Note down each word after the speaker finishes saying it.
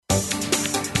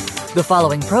The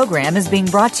following program is being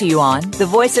brought to you on the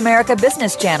Voice America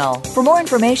Business Channel. For more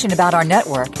information about our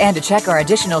network and to check our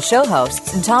additional show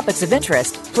hosts and topics of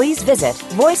interest, please visit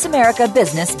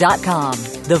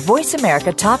voiceamericabusiness.com. The Voice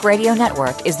America Talk Radio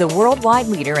Network is the worldwide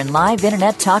leader in live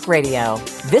Internet talk radio.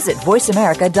 Visit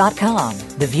voiceamerica.com.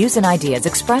 The views and ideas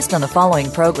expressed on the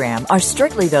following program are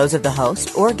strictly those of the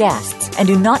host or guests and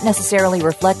do not necessarily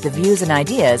reflect the views and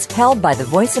ideas held by the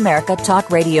Voice America Talk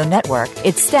Radio Network,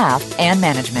 its staff, and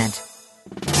management.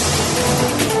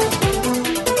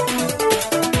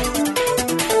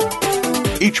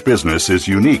 Each business is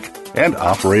unique and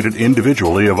operated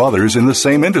individually of others in the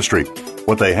same industry.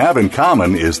 What they have in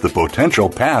common is the potential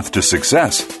path to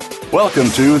success. Welcome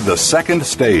to The Second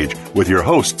Stage with your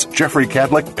hosts, Jeffrey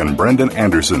Cadlick and Brendan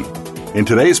Anderson. In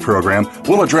today's program,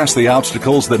 we'll address the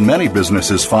obstacles that many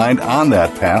businesses find on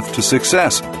that path to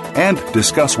success and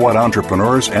discuss what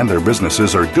entrepreneurs and their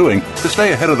businesses are doing to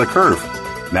stay ahead of the curve.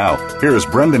 Now, here is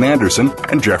Brendan Anderson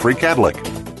and Jeffrey Cadlick.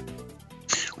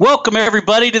 Welcome,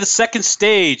 everybody, to The Second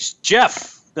Stage.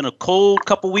 Jeff, been a cold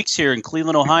couple weeks here in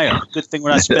Cleveland, Ohio. Good thing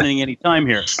we're not spending any time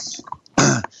here.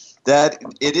 That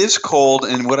it is cold,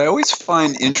 and what I always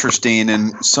find interesting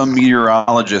in some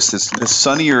meteorologists is the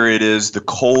sunnier it is, the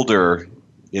colder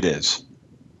it is.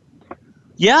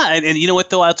 Yeah, and you know what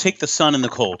though? I'll take the sun and the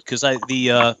cold because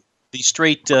the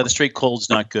straight cold's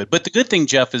not good. But the good thing,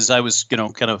 Jeff, is I was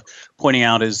kind of pointing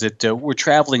out is that we're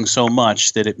traveling so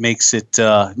much that it makes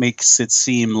it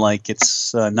seem like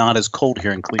it's not as cold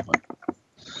here in Cleveland.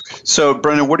 So,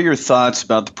 Brendan, what are your thoughts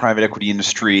about the private equity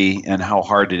industry and how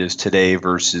hard it is today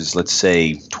versus, let's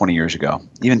say, 20 years ago,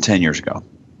 even 10 years ago?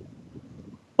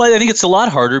 Well, I think it's a lot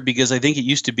harder because I think it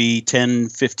used to be 10,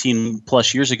 15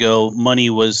 plus years ago, money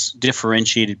was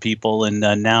differentiated people, and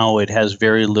now it has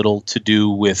very little to do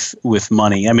with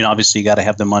money. I mean, obviously, you got to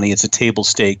have the money. It's a table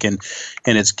stake, and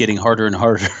it's getting harder and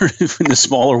harder in the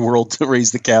smaller world to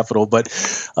raise the capital. But,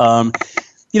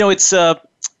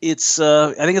 I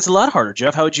think it's a lot harder.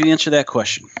 Jeff, how would you answer that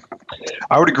question?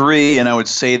 I would agree, and I would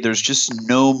say there's just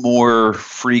no more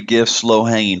free gifts,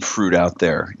 low-hanging fruit out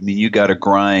there. I mean, you got to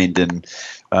grind, and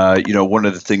one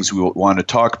of the things we want to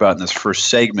talk about in this first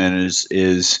segment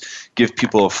is give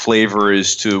people a flavor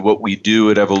as to what we do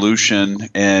at Evolution,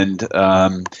 and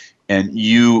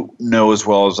you know as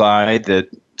well as I that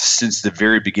since the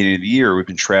very beginning of the year, we've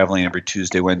been traveling every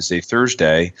Tuesday, Wednesday,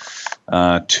 Thursday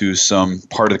to some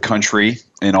part of the country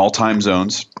in all time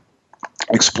zones,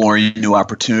 exploring new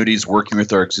opportunities, working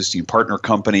with our existing partner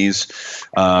companies,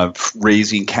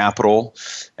 raising capital,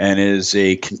 and it is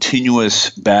a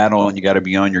continuous battle, and you got to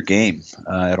be on your game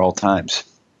at all times.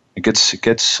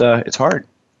 It's hard.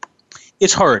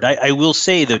 It's hard. I will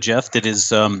say though, Jeff, that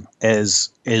as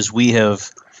we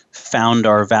have found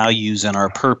our values and our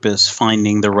purpose,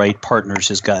 finding the right partners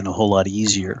has gotten a whole lot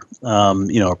easier.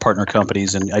 Our partner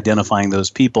companies and identifying those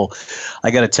people.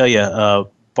 I got to tell you,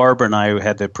 Barbara and I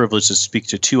had the privilege to speak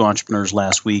to two entrepreneurs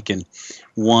last week, and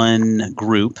one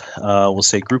group, we'll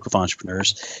say group of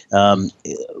entrepreneurs,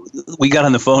 we got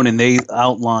on the phone and they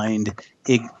outlined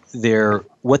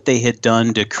what they had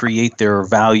done to create their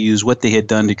values, what they had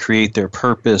done to create their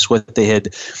purpose, what they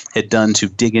had done to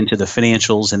dig into the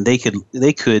financials, and they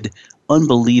could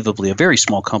unbelievably, a very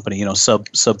small company, sub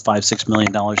 $5-6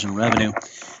 million in revenue,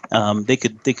 they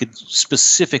could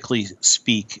specifically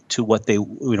speak to what they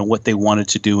wanted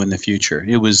to do in the future.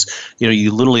 It was,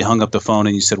 you literally hung up the phone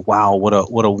and you said, "Wow, what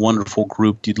a wonderful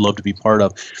group you'd love to be part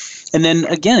of." And then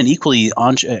again, an equally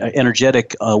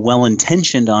energetic,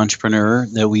 well-intentioned entrepreneur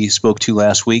that we spoke to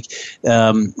last week.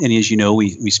 And as you know,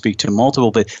 we speak to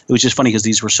multiple, but it was just funny because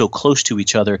these were so close to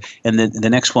each other. And then the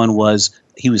next one was,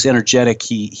 he was energetic.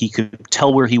 He could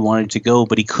tell where he wanted to go,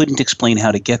 but he couldn't explain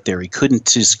how to get there. He couldn't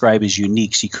describe his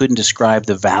uniques. He couldn't describe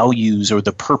the values or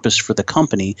the purpose for the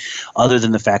company, other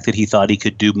than the fact that he thought he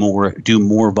could do more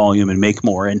volume and make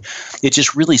more. And it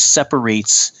just really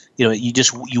separates.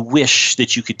 You wish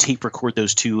that you could tape record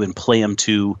those two and play them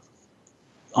to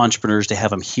entrepreneurs to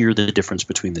have them hear the difference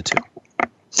between the two.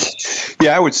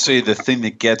 Yeah, I would say the thing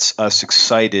that gets us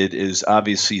excited is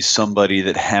obviously somebody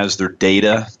that has their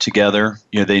data together.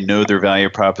 They know their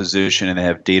value proposition and they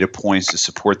have data points to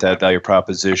support that value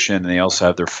proposition, and they also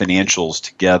have their financials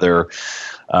together,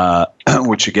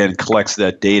 which again collects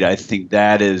that data. I think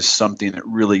that is something that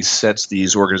really sets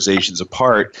these organizations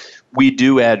apart. We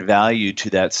do add value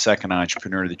to that second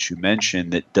entrepreneur that you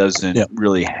mentioned that doesn't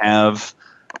really have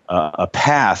a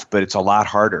path, but it's a lot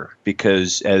harder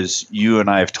because, as you and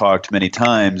I have talked many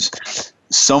times,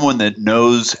 someone that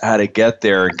knows how to get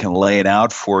there and can lay it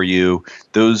out for you,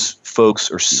 those folks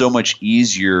are so much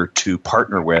easier to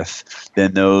partner with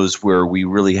than those where we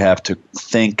really have to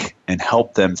think and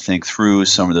help them think through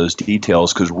some of those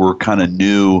details because we're kind of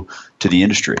new to the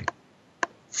industry.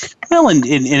 Well, and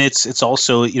it's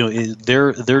also,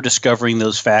 they're discovering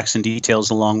those facts and details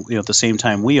along, at the same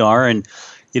time we are, and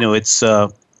it's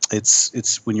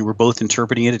when you were both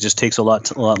interpreting it, it just takes a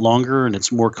lot longer and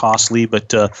it's more costly.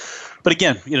 But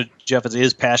again, Jeff, it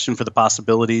is passion for the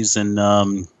possibilities, and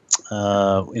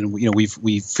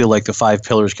we feel like the 5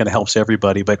 pillars kind of helps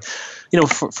everybody. But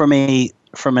from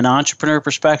an entrepreneur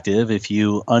perspective, if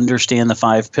you understand the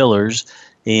 5 pillars,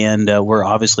 and we're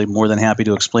obviously more than happy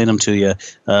to explain them to you.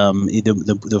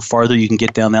 The farther you can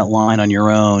get down that line on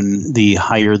your own, the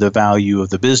higher the value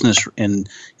of the business, and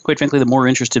quite frankly, the more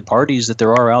interested parties that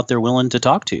there are out there willing to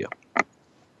talk to you.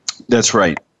 That's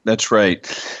right. That's right.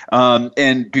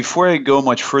 And before I go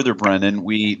much further, Brendan,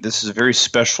 this is a very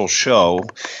special show,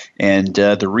 and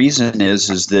the reason is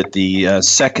that the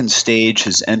second stage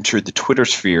has entered the Twitter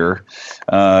sphere.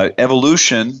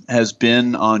 Evolution has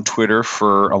been on Twitter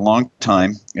for a long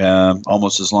time,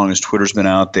 almost as long as Twitter's been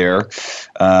out there,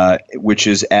 which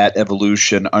is at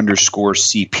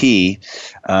evolution_CP.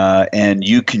 And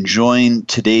you can join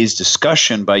today's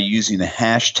discussion by using the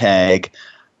hashtag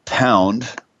pound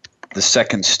the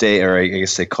second stage, or I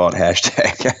guess they call it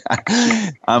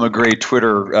hashtag. I'm a great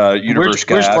Twitter universe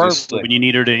guy. Where's Barb when you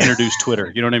need her to introduce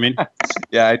Twitter? You know what I mean?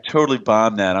 Yeah, I totally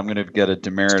bombed that. I'm going to get a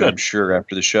demerit, I'm sure,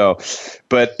 after the show.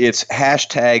 But it's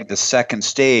hashtag the second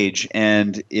stage,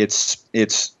 and it's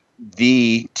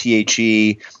the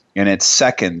THE, and it's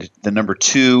second, the number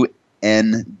 2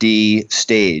 ND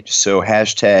stage. So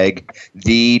hashtag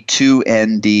the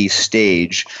 2ND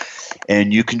stage.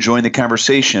 And you can join the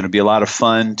conversation. It'll be a lot of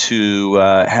fun to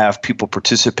have people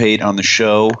participate on the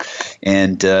show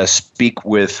and speak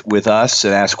with us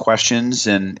and ask questions.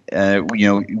 And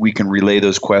we can relay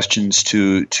those questions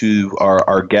to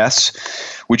our guests.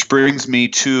 Which brings me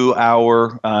to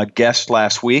our guest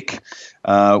last week.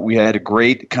 We had a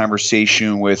great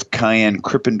conversation with Kyan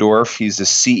Krippendorf. He's the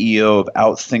CEO of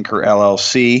Outthinker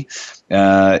LLC.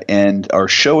 And our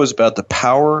show is about the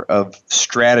power of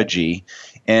strategy.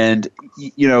 And,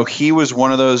 he was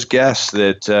one of those guests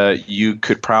that you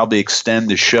could probably extend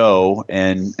the show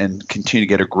and continue to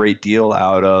get a great deal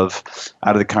out of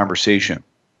the conversation.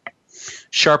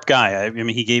 Sharp guy. I mean,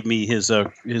 he gave me his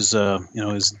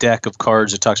deck of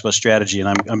cards that talks about strategy, and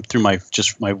I'm through my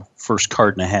first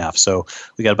card and a half. So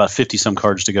we got about 50 some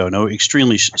cards to go. No,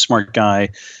 extremely smart guy,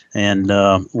 and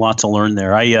lot to learn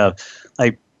there. I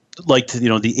liked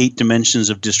the 8 dimensions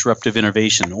of disruptive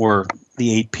innovation, or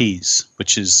the 8 Ps,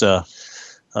 which is it's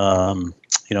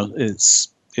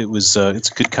a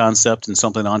good concept and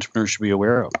something entrepreneurs should be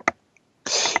aware of.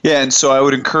 Yeah, and so I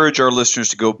would encourage our listeners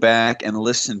to go back and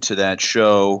listen to that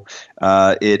show.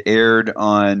 It aired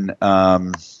on,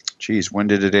 when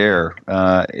did it air?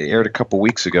 It aired a couple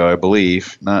weeks ago, I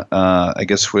believe. Not, I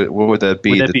guess what would that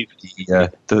be? Would that be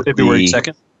February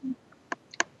 2nd?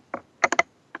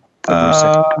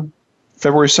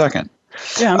 February 2nd.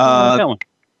 Yeah, I'm that one.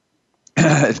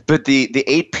 But the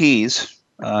 8 Ps,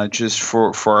 just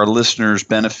for our listeners'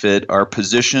 benefit, are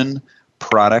position,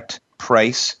 product,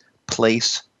 price,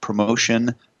 place,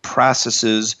 promotion,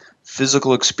 processes,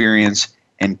 physical experience,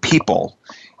 and people.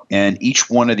 And each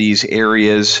one of these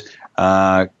areas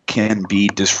can be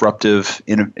disruptive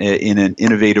in an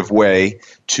innovative way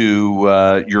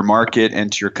to your market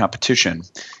and to your competition.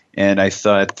 And I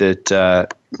thought that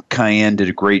Kyan did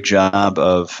a great job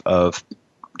of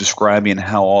describing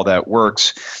how all that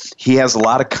works. He has a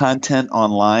lot of content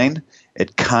online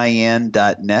at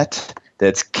kyan.net.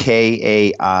 That's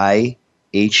KAIHAN.net.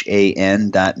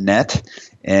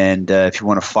 And if you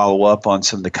want to follow up on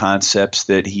some of the concepts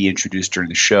that he introduced during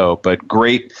the show. But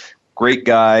great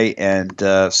guy,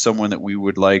 and someone that we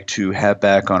would like to have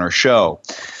back on our show.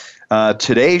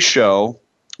 Today's show,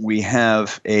 we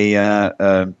have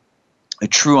a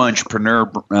true entrepreneur,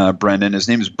 Brendan. His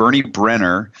name is Bernie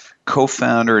Brenner,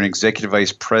 co-founder and executive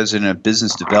vice president of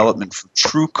business development for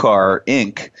TrueCar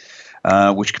Inc.,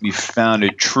 which can be found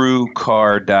at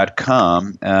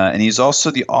TrueCar.com. And he's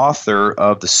also the author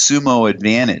of the Sumo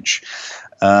Advantage.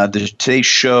 Today's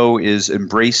show is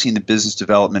embracing the business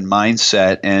development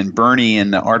mindset, and Bernie,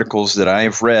 in the articles that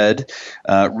I've read,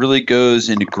 really goes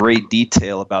into great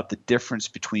detail about the difference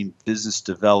between business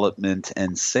development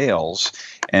and sales,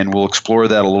 and we'll explore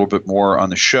that a little bit more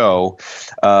on the show.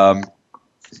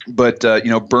 But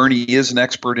Bernie is an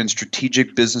expert in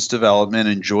strategic business development,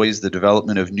 enjoys the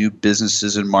development of new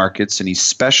businesses and markets, and he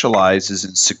specializes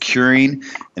in securing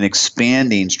and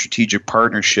expanding strategic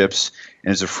partnerships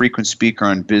and is a frequent speaker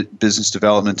on business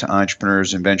development to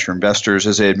entrepreneurs and venture investors.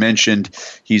 As I had mentioned,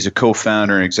 he's a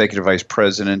co-founder and executive vice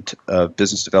president of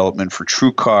business development for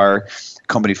TrueCar, a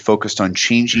company focused on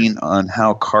changing on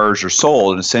how cars are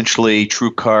sold. And essentially,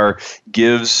 TrueCar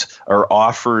gives or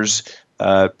offers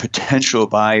potential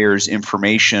buyers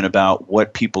information about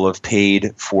what people have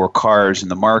paid for cars in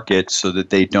the market so that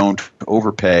they don't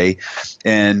overpay.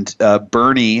 And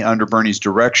under Bernie's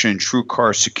direction,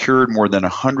 TrueCar secured more than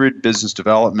 100 business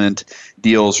development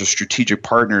deals or strategic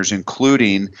partners,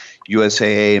 including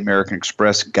USAA, American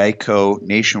Express, Geico,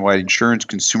 Nationwide Insurance,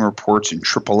 Consumer Reports, and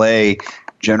AAA,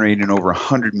 generating over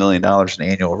 $100 million in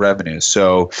annual revenue.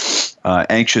 So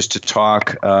anxious to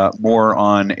talk more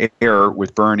on air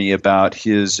with Bernie about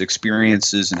his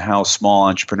experiences and how small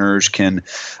entrepreneurs can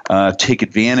take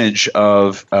advantage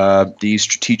of these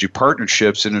strategic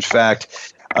partnerships. And in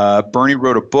fact, Bernie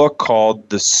wrote a book called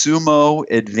The Sumo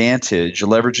Advantage,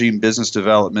 Leveraging Business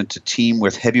Development to Team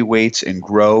with Heavyweights and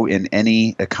Grow in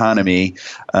Any Economy.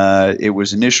 It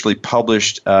was initially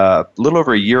published a little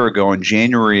over a year ago in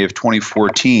January of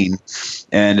 2014,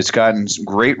 and it's gotten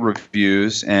great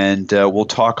reviews. And we'll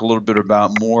talk a little bit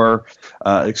about more.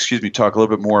 Talk a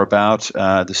little bit more about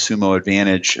the Sumo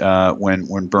Advantage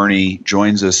when Bernie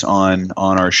joins us on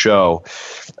our show.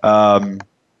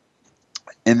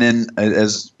 And then,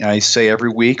 as I say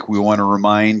every week, we want to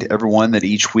remind everyone that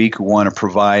each week we want to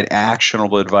provide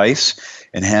actionable advice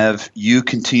and have you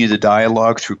continue the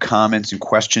dialogue through comments and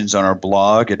questions on our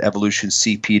blog at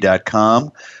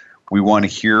evolutioncp.com. We want to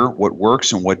hear what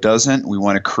works and what doesn't. We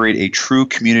want to create a true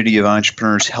community of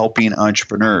entrepreneurs helping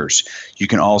entrepreneurs. You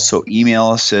can also email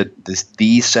us at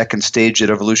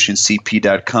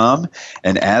thesecondstage@evolutioncp.com.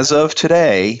 And as of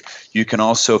today, you can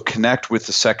also connect with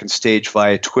the Second Stage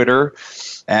via Twitter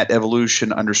at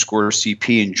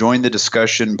evolution_CP and join the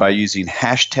discussion by using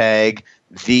hashtag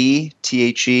THE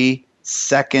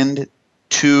second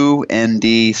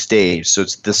 2ND stage. So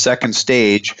it's the second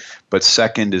stage, but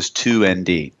second is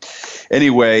 2ND.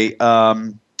 Anyway,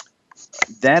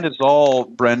 that is all,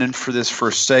 Brendan, for this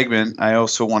first segment. I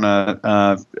also want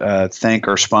to thank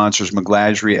our sponsors,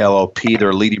 McGladrey LLP.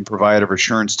 They're a leading provider of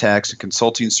assurance, tax, and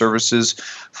consulting services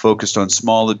focused on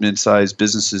small and mid-sized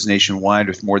businesses nationwide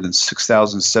with more than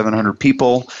 6,700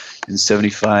 people in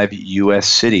 75 U.S.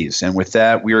 cities. And with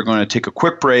that, we are going to take a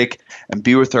quick break and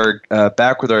be with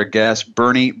back with our guest,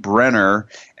 Bernie Brenner,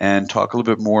 and talk a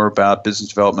little bit more about business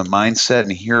development mindset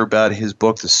and hear about his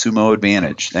book, The Sumo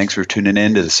Advantage. Thanks for tuning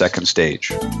in to The Second Stage.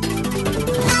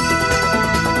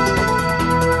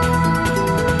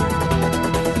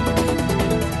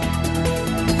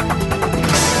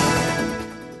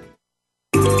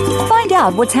 Find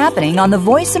out what's happening on the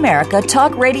Voice America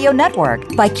Talk Radio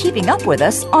Network by keeping up with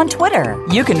us on Twitter.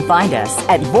 You can find us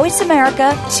at Voice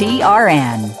America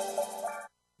TRN.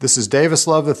 This is Davis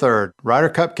Love III, Ryder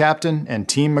Cup captain and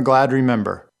Team McGladrey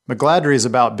member. McGladrey is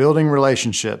about building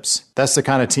relationships. That's the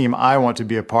kind of team I want to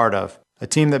be a part of. A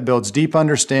team that builds deep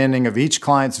understanding of each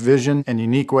client's vision and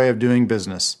unique way of doing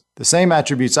business. The same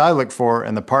attributes I look for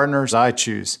in the partners I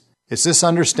choose. It's this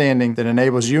understanding that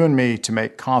enables you and me to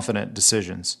make confident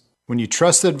decisions. When you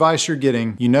trust the advice you're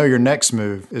getting, you know your next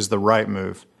move is the right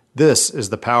move. This is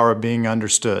the power of being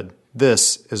understood.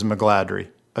 This is McGladrey.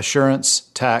 Assurance,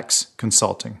 tax,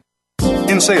 consulting.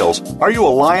 In sales, are you a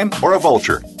lion or a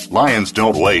vulture? Lions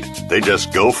don't wait. They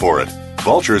just go for it.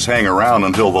 Vultures hang around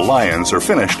until the lions are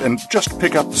finished and just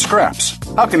pick up the scraps.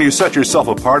 How can you set yourself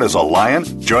apart as a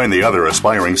lion? Join the other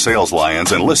aspiring sales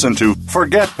lions and listen to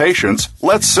Forget Patience,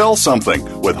 Let's Sell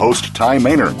Something with host Ty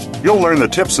Maynard. You'll learn the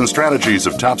tips and strategies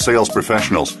of top sales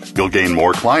professionals. You'll gain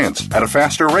more clients at a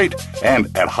faster rate and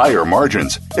at higher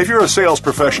margins. If you're a sales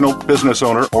professional, business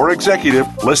owner, or executive,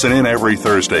 listen in every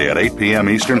Thursday at 8 p.m.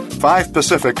 Eastern, 5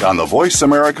 Pacific on the Voice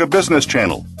America Business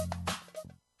Channel.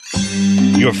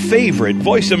 Your favorite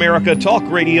Voice America Talk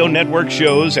Radio Network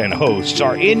shows and hosts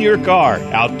are in your car,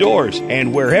 outdoors,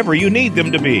 and wherever you need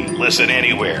them to be. Listen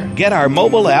anywhere. Get our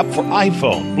mobile app for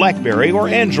iPhone, BlackBerry, or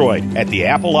Android at the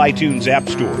Apple iTunes App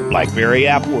Store, BlackBerry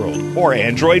App World, or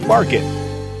Android Market.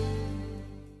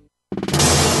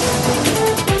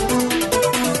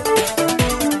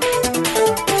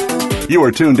 You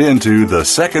are tuned in to The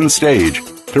Second Stage.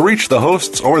 To reach the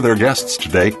hosts or their guests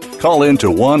today, call in to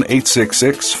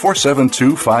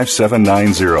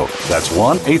 1-866-472-5790. That's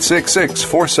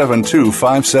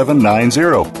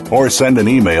 1-866-472-5790. Or send an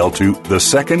email to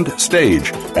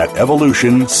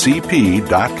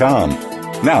thesecondstage@evolutioncp.com.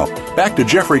 Now, back to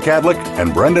Jeffrey Cadlick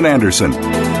and Brendan Anderson.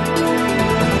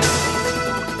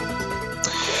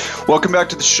 Welcome back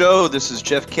to the show. This is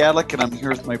Jeff Cadlick, and I'm here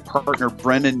with my partner,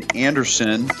 Brendan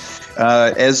Anderson.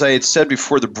 As I had said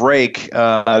before the break,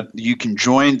 you can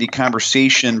join the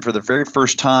conversation for the very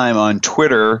first time on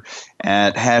Twitter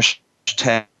at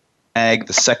hashtag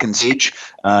the second stage,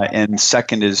 and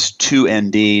second is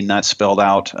 2ND, not spelled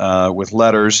out with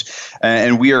letters.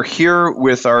 And we are here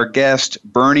with our guest,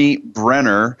 Bernie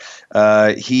Brenner.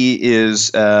 He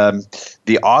is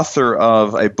the author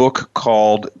of a book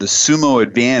called The Sumo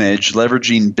Advantage,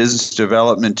 Leveraging Business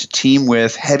Development to Team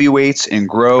with Heavyweights and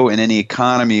Grow in Any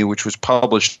Economy, which was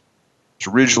published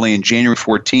originally in January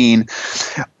 14.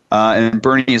 And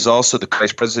Bernie is also the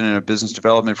Vice President of Business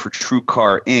Development for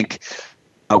TrueCar Inc.,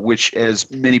 which,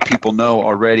 as many people know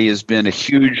already, has been a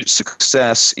huge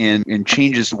success and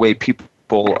changes the way people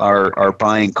are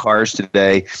buying cars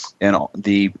today. And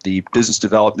the business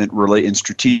development and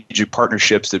strategic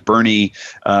partnerships that Bernie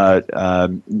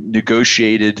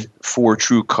negotiated for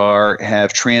TrueCar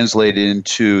have translated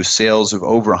into sales of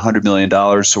over $100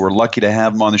 million. So we're lucky to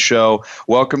have him on the show.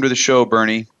 Welcome to the show,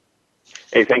 Bernie.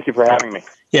 Hey, thank you for having me.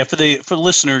 Yeah, for the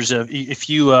listeners, if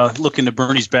you look into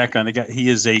Bernie's background, he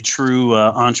is a true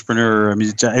entrepreneur. I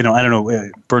mean, I don't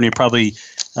know, Bernie, probably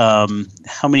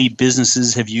how many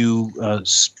businesses have you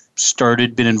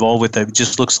started, been involved with? It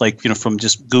just looks like, from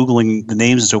just Googling the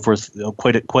names and so forth,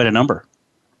 quite a number.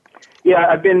 Yeah,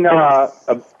 I've been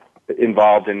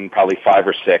involved in probably 5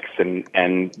 or 6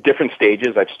 and different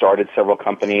stages. I've started several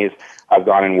companies. I've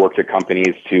gone and worked at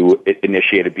companies to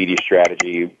initiate a BD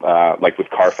strategy, like with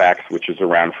Carfax, which was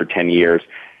around for 10 years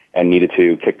and needed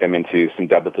to kick them into some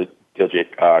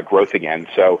double-digit growth again.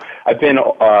 So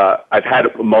I've had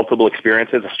multiple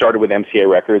experiences. I started with MCA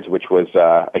Records, which was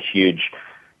a huge,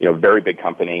 very big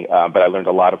company, but I learned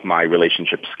a lot of my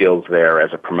relationship skills there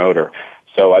as a promoter.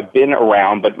 So I've been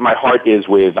around, but my heart is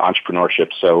with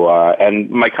entrepreneurship. So, and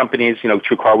my companies,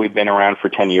 TrueCar, we've been around for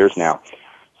 10 years now.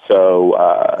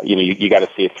 So, you got to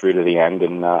see it through to the end.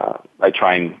 And I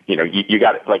try and, you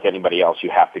got it like anybody else, you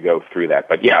have to go through that.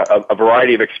 But yeah, a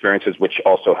variety of experiences, which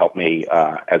also help me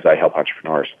as I help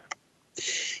entrepreneurs.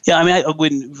 Yeah, I mean,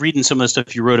 when reading some of the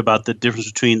stuff you wrote about the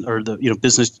difference between, or the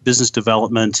business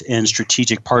development and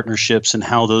strategic partnerships and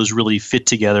how those really fit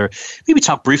together. Maybe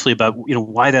talk briefly about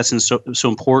why that's so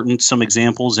important. Some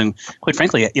examples, and quite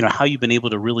frankly, how you've been able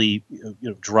to really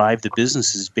drive the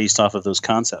businesses based off of those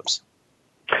concepts.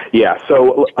 Yeah,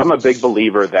 so I'm a big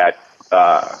believer that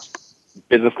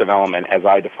business development, as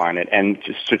I define it, and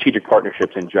just strategic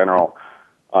partnerships in general,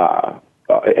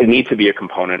 it needs to be a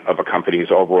component of a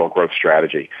company's overall growth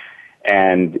strategy.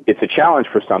 And it's a challenge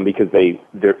for some because the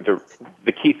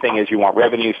key thing is you want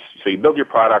revenue. So you build your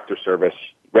product or service,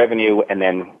 revenue, and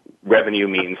then revenue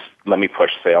means let me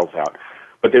push sales out.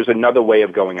 But there's another way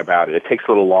of going about it. It takes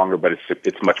a little longer, but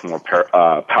it's much more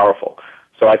powerful.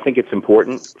 So I think it's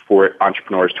important for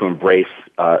entrepreneurs to embrace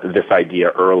this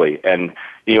idea early. And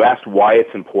you asked why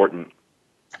it's important.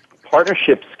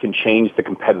 Partnerships can change the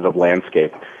competitive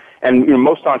landscape. And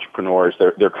most entrepreneurs,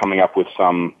 they're coming up with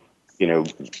some,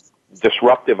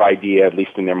 disruptive idea, at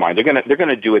least in their mind. They're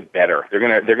gonna do it better. They're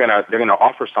gonna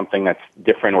offer something that's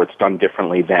different or it's done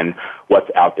differently than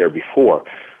what's out there before.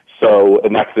 So,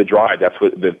 and that's the drive. That's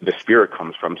what the spirit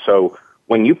comes from. So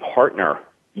when you partner,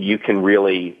 you can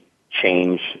really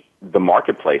change the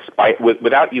marketplace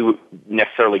without you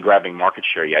necessarily grabbing market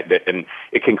share yet. And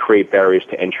it can create barriers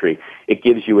to entry. It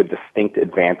gives you a distinct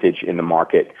advantage in the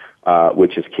market,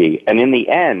 which is key. And in the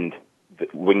end,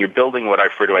 when you're building what I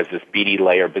refer to as this BD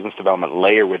layer, business development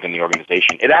layer within the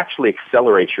organization, it actually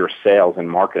accelerates your sales and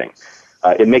marketing.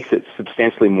 It makes it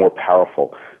substantially more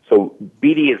powerful. So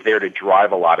BD is there to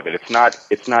drive a lot of it. It's not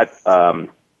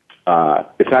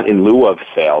in lieu of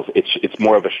sales. It's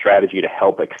more of a strategy to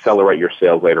help accelerate your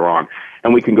sales later on.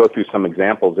 And we can go through some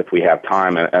examples if we have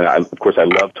time. And of course, I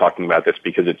love talking about this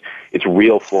because it's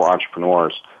real for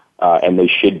entrepreneurs. And they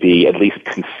should be at least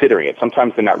considering it.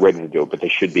 Sometimes they're not ready to do it, but they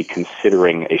should be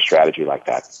considering a strategy like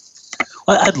that.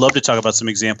 Well, I'd love to talk about some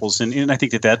examples, and I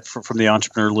think that from the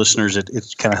entrepreneur listeners, it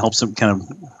kind of helps them kind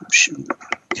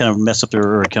of mess up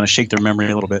their or kind of shake their memory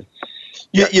a little bit.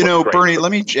 Yeah, Bernie,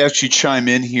 let me actually chime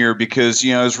in here because,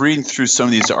 I was reading through some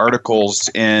of these articles,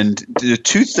 and the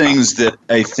two things that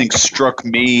I think struck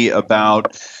me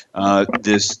about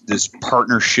this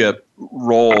partnership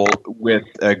role with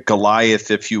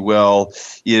Goliath, if you will,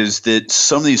 is that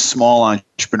some of these small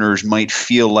entrepreneurs might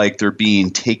feel like they're being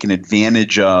taken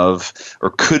advantage of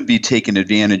or could be taken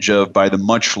advantage of by the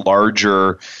much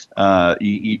larger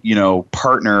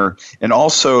partner, and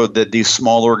also that these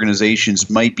small organizations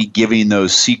might be giving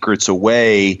those secrets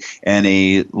away and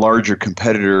a larger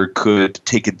competitor could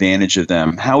take advantage of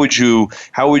them. How would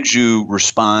you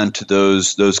respond to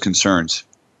those concerns?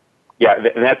 Yeah,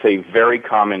 and that's a very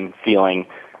common feeling,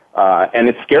 and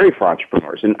it's scary for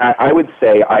entrepreneurs. And I would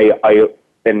say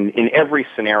in every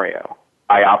scenario,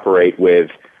 I operate with,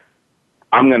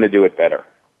 I'm going to do it better.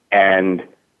 And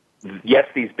yes,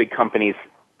 these big companies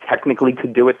technically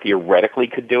could do it, theoretically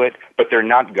could do it, but they're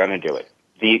not going to do it.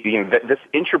 This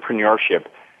entrepreneurship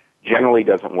generally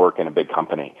doesn't work in a big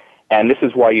company. And this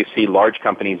is why you see large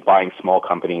companies buying small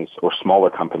companies or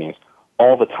smaller companies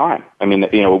all the time. I mean,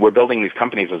 we're building these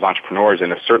companies as entrepreneurs,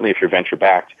 and certainly if you're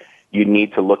venture-backed, you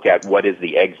need to look at what is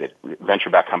the exit.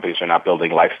 Venture-backed companies are not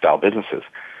building lifestyle businesses.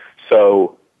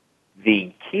 So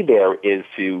the key there is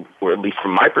to, or at least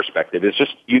from my perspective, is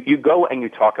just you go and you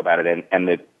talk about it, and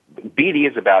the BD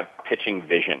is about pitching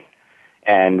vision.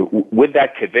 And with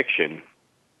that conviction,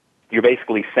 you're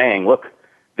basically saying, look,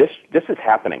 this is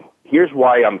happening. Here's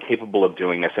why I'm capable of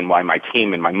doing this and why my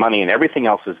team and my money and everything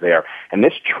else is there. And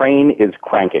this train is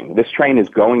cranking. This train is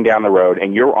going down the road,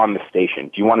 and you're on the station.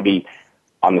 Do you want to be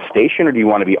on the station or do you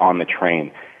want to be on the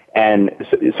train? And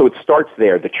so it starts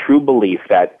there, the true belief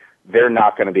that they're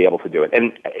not going to be able to do it.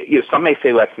 And some may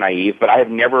say that's naive, but I have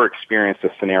never experienced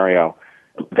a scenario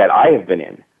that I have been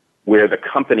in where the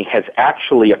company has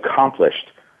actually accomplished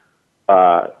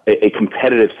a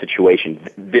competitive situation.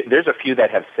 There's a few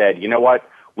that have said, you know what,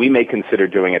 we may consider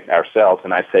doing it ourselves.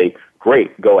 And I say,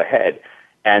 great, go ahead.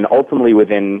 And ultimately,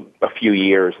 within a few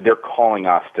years, they're calling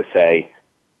us to say,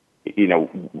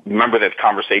 remember that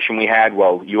conversation we had?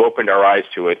 Well, you opened our eyes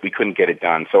to it. We couldn't get it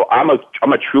done. So I'm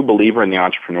a true believer in the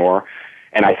entrepreneur,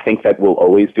 and I think that we'll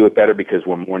always do it better because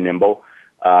we're more nimble.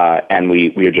 And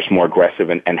we are just more aggressive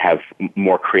and have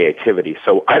more creativity.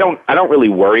 So I don't really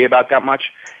worry about that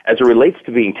much. As it relates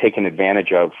to being taken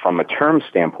advantage of from a term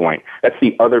standpoint, that's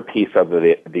the other piece of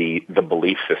the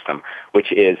belief system,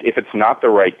 which is if it's not the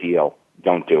right deal,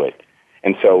 don't do it.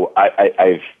 And so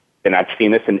I've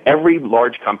seen this in every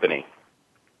large company.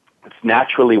 It's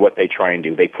naturally what they try and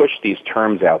do. They push these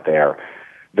terms out there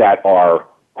that are,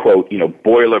 quote,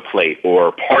 boilerplate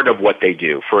or part of what they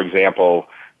do. For example,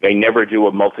 they never do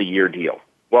a multi-year deal.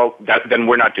 Well, then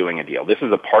we're not doing a deal. This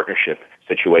is a partnership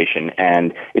situation,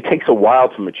 and it takes a while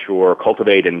to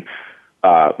cultivate and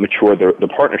mature the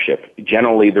partnership.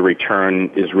 Generally, the return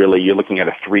is really, you're looking at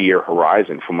a 3-year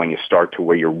horizon from when you start to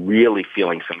where you're really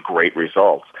feeling some great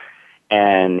results.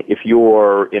 And if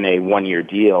you're in a 1-year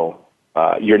deal,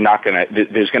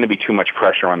 there's going to be too much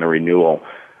pressure on the renewal.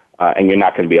 And you're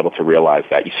not going to be able to realize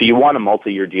that. So you want a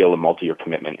multi-year deal, a multi-year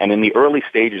commitment. And in the early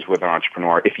stages with an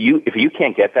entrepreneur, if you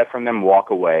can't get that from them,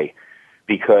 walk away,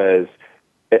 because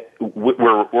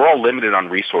we're all limited on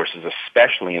resources,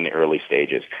 especially in the early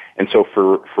stages. And so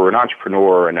for an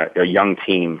entrepreneur and a young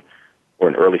team, or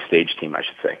an early stage team, I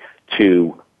should say,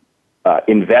 to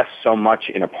invest so much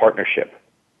in a partnership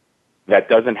that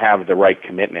doesn't have the right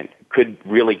commitment could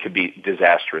be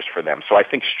disastrous for them. So I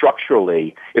think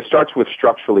structurally, it starts with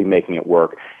structurally making it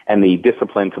work, and the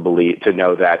discipline to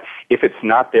know that if it's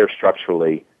not there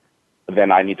structurally,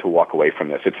 then I need to walk away from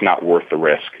this. It's not worth the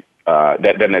risk.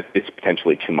 Then it's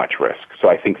potentially too much risk. So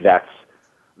I think that's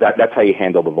how you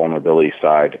handle the vulnerability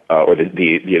side, or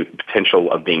the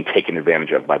potential of being taken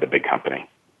advantage of by the big company.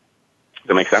 Does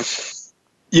that make sense?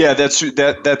 Yeah, that's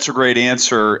a great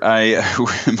answer.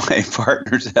 My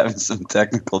partner's having some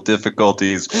technical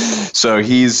difficulties, so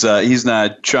he's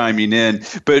not chiming in.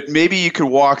 But maybe you could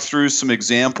walk through some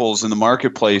examples in the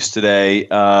marketplace today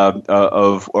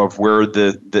of where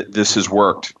this has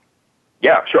worked.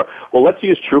 Yeah, sure. Well, let's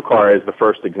use TrueCar as the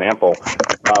first example.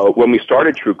 When we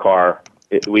started TrueCar,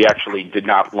 we actually did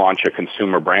not launch a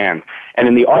consumer brand. And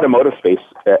in the automotive space,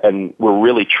 and we're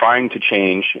really trying to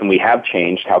change, and we have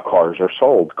changed how cars are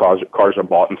sold. Cars are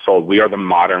bought and sold. We are the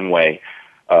modern way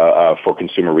for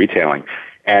consumer retailing.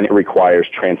 And it requires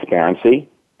transparency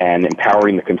and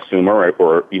empowering the consumer,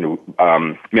 or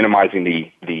minimizing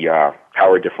the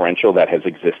power differential that has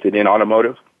existed in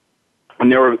automotive. And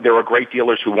there are great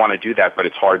dealers who want to do that, but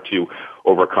it's hard to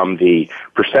overcome the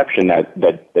perception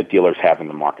that dealers have in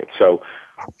the market. So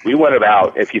we went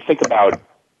about, if you think about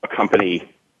a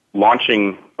company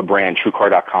launching a brand,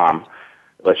 TrueCar.com,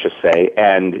 let's just say,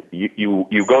 and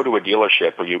you go to a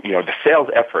dealership, or the sales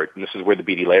effort, and this is where the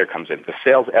BD layer comes in. The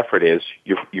sales effort is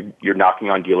you're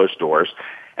knocking on dealers' doors,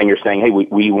 and you're saying, hey,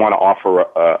 we want to offer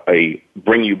a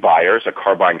bring you buyers, a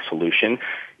car buying solution.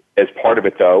 As part of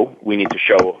it, though, we need to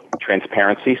show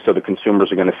transparency so the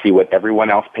consumers are going to see what everyone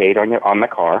else paid on the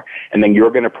car, and then you're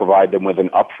going to provide them with an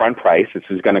upfront price. This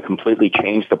is going to completely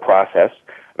change the process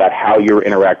about how you're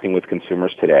interacting with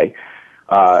consumers today.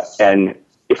 And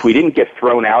if we didn't get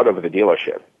thrown out of the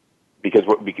dealership, because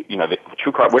the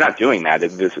TrueCar, we're not doing that.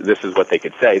 This is what they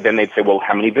could say. Then they'd say, well,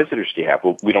 how many visitors do you have?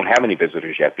 Well, we don't have any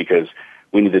visitors yet because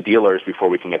we need the dealers before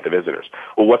we can get the visitors.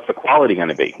 Well, what's the quality going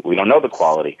to be? We don't know the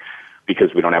quality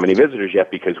because we don't have any visitors yet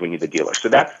because we need the dealers. So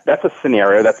that's a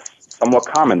scenario that's somewhat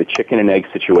common, the chicken and egg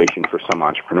situation for some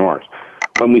entrepreneurs.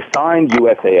 When we signed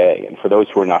USAA, and for those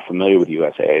who are not familiar with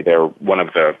USAA, they're one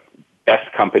of the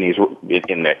best companies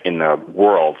in the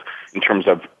world in terms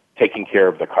of taking care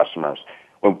of the customers.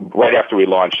 Right after we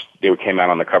launched, they came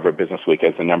out on the cover of Business Week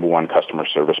as the #1 customer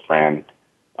service brand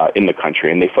in the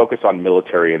country, and they focus on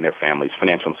military and their families,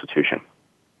 financial institution.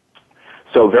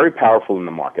 So very powerful in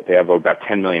the market. They have about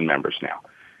 10 million members now.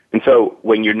 And so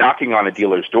when you're knocking on a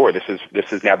dealer's door, this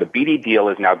is now the BD deal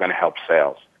is now going to help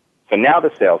sales. So now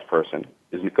the salesperson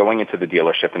is going into the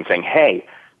dealership and saying, hey,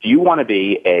 do you want to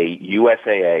be a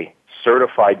USAA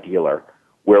certified dealer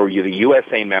where the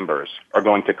USA members are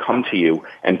going to come to you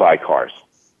and buy cars?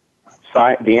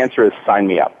 The answer is sign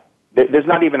me up. There's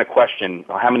not even a question,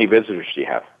 how many visitors do you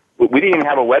have? We didn't even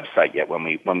have a website yet when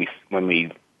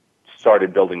we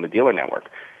started building the dealer network.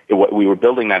 We were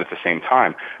building that at the same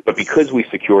time. But because we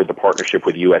secured the partnership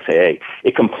with USAA,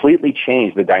 it completely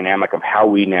changed the dynamic of how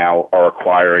we now are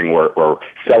acquiring or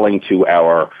selling to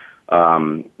our,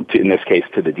 in this case,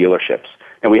 to the dealerships.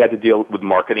 And we had to deal with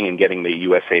marketing and getting the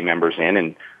USA members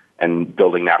in and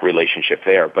building that relationship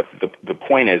there. But the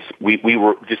point is,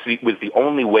 this was the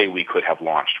only way we could have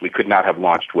launched. We could not have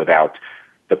launched without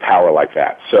the power like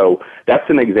that. So that's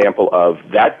an example of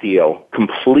that deal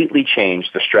completely changed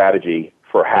the strategy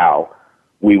for how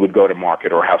we would go to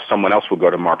market or how someone else would go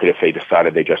to market if they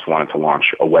decided they just wanted to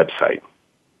launch a website.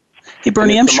 Hey,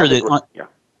 Bernie, I'm sure that... Yeah.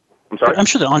 I'm sorry.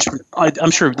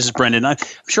 I'm sure this is Brendan. I'm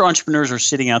sure entrepreneurs are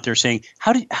sitting out there saying,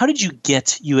 "How did you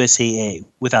get USAA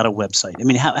without a website? I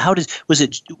mean,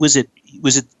 was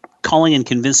it calling and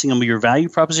convincing them of your value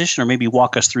proposition, or maybe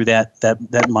walk us through that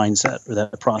mindset or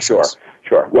that process?"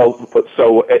 Sure. Well,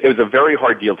 so it was a very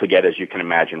hard deal to get, as you can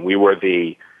imagine. We were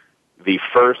the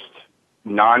first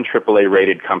non-AAA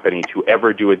rated company to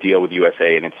ever do a deal with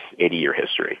USAA in its 80-year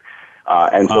history.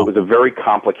 And so it was a very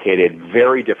complicated,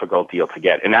 very difficult deal to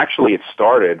get. And actually the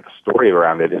story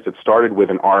around it is it started with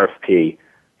an RFP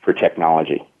for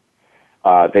technology.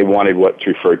 They wanted what's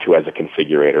referred to as a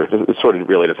configurator. It sort of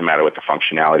really doesn't matter what the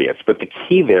functionality is. But the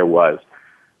key there was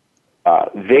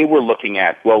they were looking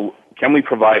at, well, can we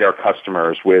provide our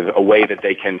customers with a way that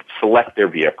they can select their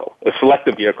vehicle? Select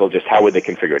the vehicle, just how would they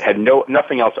configure it? Had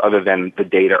nothing else other than the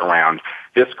data around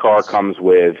this car comes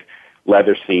with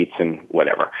leather seats and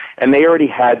whatever. And they already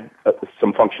had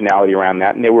some functionality around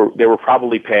that, and they were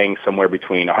probably paying somewhere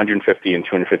between $150,000 and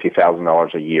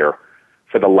 $250,000 a year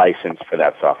for the license for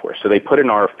that software. So they put an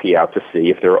RFP out to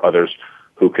see if there are others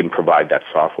who can provide that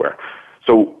software.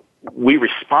 So we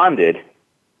responded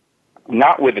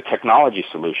not with a technology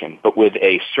solution, but with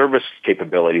a service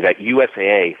capability that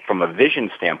USAA, from a vision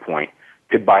standpoint,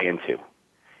 could buy into.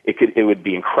 It would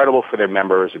be incredible for their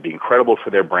members. It would be incredible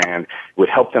for their brand. It would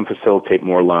help them facilitate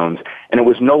more loans. And it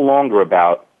was no longer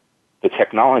about the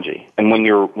technology. And when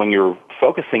you're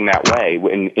focusing that way,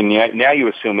 and now you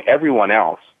assume everyone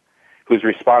else who's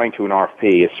responding to an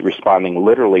RFP is responding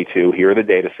literally to, here are the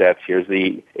data sets, here's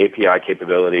the API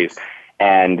capabilities,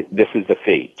 and this is the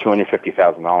fee,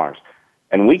 $250,000.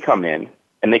 And we come in,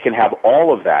 and they can have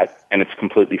all of that, and it's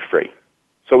completely free.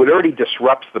 So it already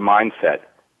disrupts the mindset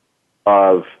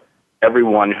of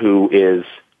everyone who is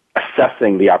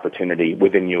assessing the opportunity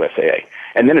within USAA.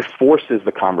 And then it forces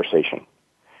the conversation.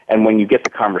 And when you get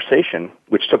the conversation,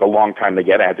 which took a long time to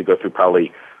get, I had to go through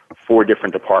probably 4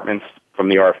 different departments from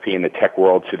the RFP in the tech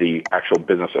world to the actual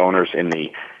business owners in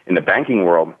the banking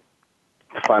world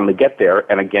to finally get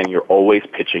there. And again, you're always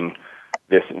pitching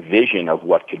this vision of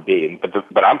what could be.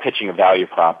 But I'm pitching a value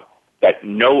prop that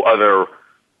no other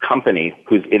company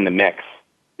who's in the mix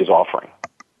is offering.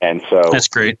 And so that's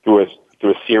great. Through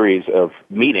a series of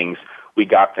meetings, we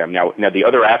got them. Now the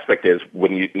other aspect is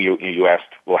when you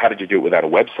asked, well, how did you do it without a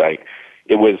website?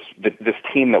 It was this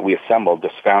team that we assembled,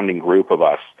 this founding group of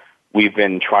us. We've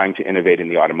been trying to innovate in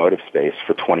the automotive space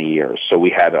for 20 years. So we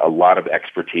had a lot of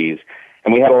expertise,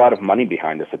 and we had a lot of money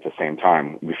behind us at the same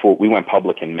time. Before we went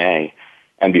public in May,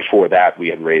 and before that, we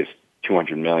had raised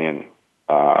 $200 million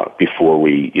before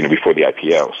the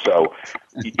IPO. So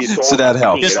it's all so that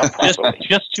helps.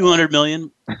 Just $200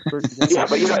 million. Yeah,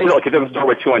 but look, it doesn't start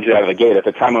with 200 out of the gate. At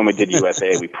the time when we did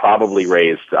USA, we probably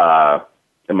raised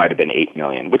it might have been $8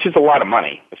 million, which is a lot of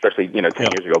money, especially 10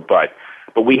 years ago.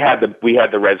 But we had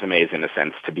the resumes in a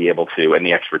sense to be able to, and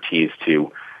the expertise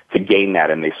to gain that,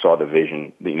 and they saw the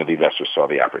vision. The investors saw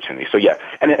the opportunity. So yeah,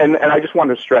 and I just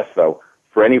wanted to stress though,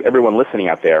 for everyone listening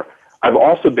out there, I've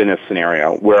also been in a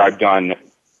scenario where I've done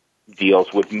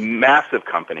deals with massive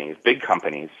companies, big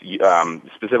companies,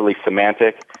 specifically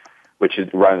Symantec, which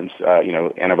runs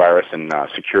antivirus and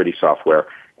security software,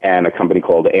 and a company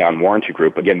called Aon Warranty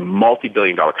Group, again,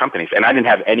 multi-billion-dollar companies, and I didn't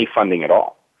have any funding at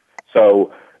all.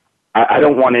 So I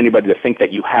don't want anybody to think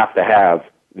that you have to have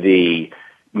the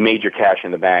major cash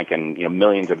in the bank and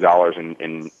millions of dollars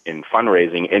in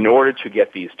fundraising in order to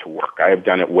get these to work. I have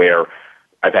done it where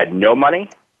I've had no money.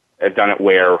 I've done it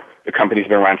where the company's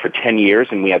been around for 10 years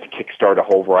and we had to kickstart a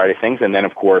whole variety of things, and then,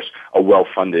 of course, a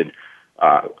well-funded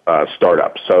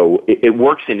startup. So it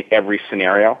works in every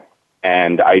scenario.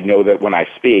 And I know that when I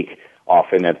speak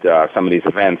often at some of these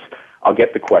events, I'll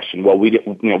get the question, well,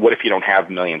 what if you don't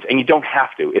have millions? And you don't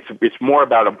have to. It's more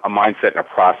about a mindset and a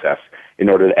process in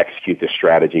order to execute this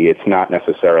strategy. It's not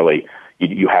necessarily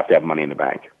you have to have money in the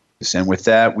bank. And with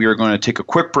that, we are going to take a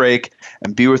quick break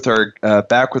and be with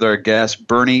back with our guest,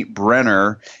 Bernie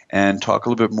Brenner, and talk a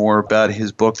little bit more about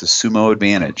his book, The Sumo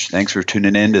Advantage. Thanks for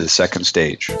tuning in to The Second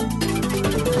Stage.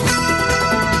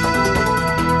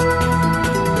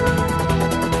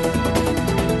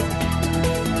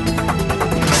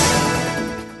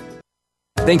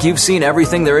 Think you've seen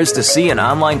everything there is to see in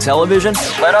online television?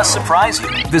 Let us surprise you.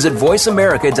 Visit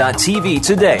voiceamerica.tv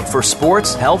today for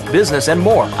sports, health, business, and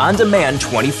more on demand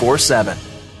 24/7.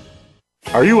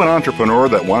 Are you an entrepreneur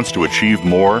that wants to achieve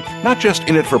more? Not just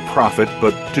in it for profit,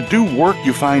 but to do work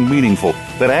you find meaningful,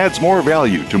 that adds more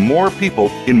value to more people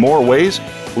in more ways?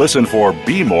 Listen for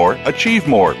Be More, Achieve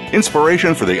More,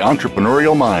 Inspiration for the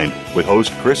Entrepreneurial Mind. With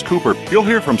host Chris Cooper, you'll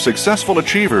hear from successful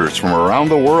achievers from around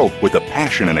the world with the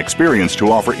passion and experience to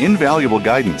offer invaluable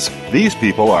guidance. These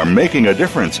people are making a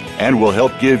difference and will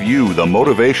help give you the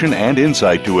motivation and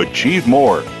insight to achieve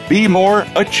more. Be More,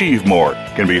 Achieve More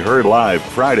can be heard live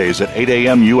Fridays at 8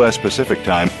 a.m. U.S. Pacific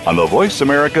Time on the Voice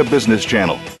America Business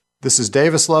Channel. This is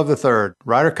Davis Love III,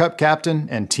 Ryder Cup captain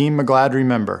and Team McGladrey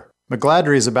member.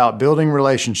 McGladrey is about building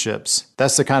relationships.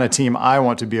 That's the kind of team I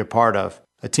want to be a part of.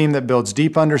 A team that builds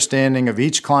deep understanding of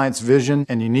each client's vision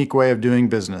and unique way of doing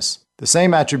business. The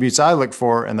same attributes I look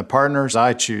for in the partners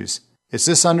I choose. It's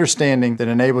this understanding that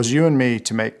enables you and me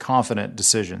to make confident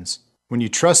decisions. When you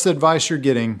trust the advice you're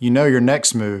getting, you know your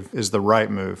next move is the right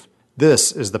move.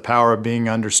 This is the power of being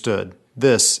understood.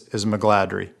 This is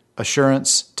McGladrey.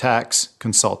 Assurance Tax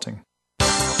Consulting.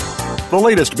 The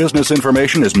latest business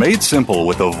information is made simple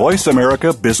with the Voice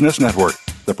America Business Network.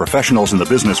 The professionals in the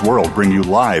business world bring you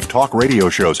live talk radio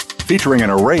shows featuring an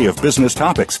array of business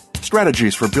topics,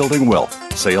 strategies for building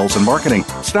wealth, sales and marketing,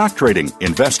 stock trading,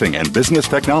 investing, and business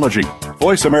technology.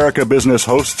 Voice America Business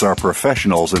hosts are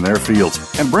professionals in their fields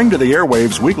and bring to the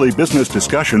airwaves weekly business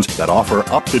discussions that offer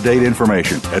up-to-date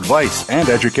information, advice, and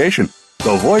education.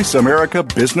 The Voice America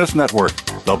Business Network,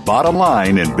 the bottom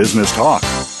line in business talk.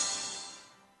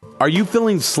 Are you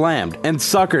feeling slammed and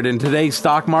suckered in today's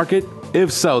stock market?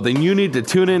 If so, then you need to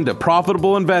tune in to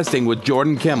Profitable Investing with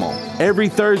Jordan Kimmel. Every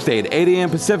Thursday at 8 a.m.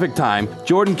 Pacific Time,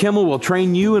 Jordan Kimmel will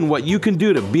train you in what you can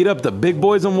do to beat up the big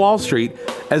boys on Wall Street,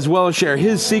 as well as share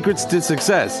his secrets to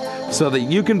success so that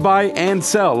you can buy and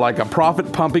sell like a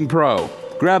profit-pumping pro.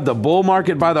 Grab the bull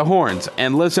market by the horns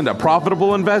and listen to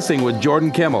Profitable Investing with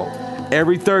Jordan Kimmel.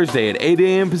 Every Thursday at 8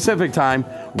 a.m. Pacific Time,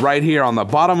 right here on the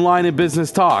Bottom Line in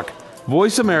Business Talk,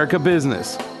 Voice America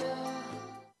Business.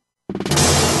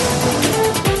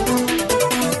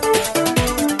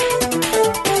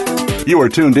 You are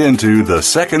tuned in to The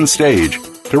Second Stage.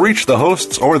 To reach the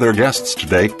hosts or their guests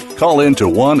today, call in to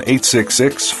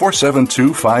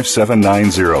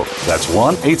 1-866-472-5790. That's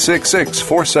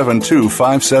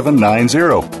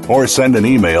 1-866-472-5790. Or send an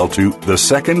email to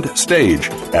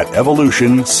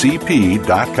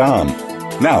thesecondstage@evolutioncp.com.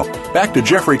 Now, back to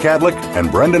Jeffrey Cadlick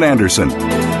and Brendan Anderson.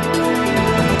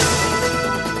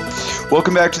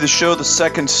 Welcome back to the show, The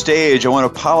Second Stage. I want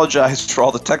to apologize for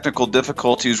all the technical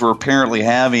difficulties we're apparently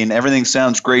having. Everything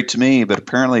sounds great to me, but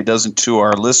apparently it doesn't to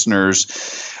our listeners.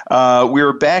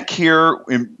 We're back here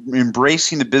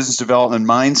embracing the business development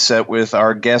mindset with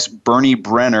our guest, Bernie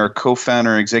Brenner,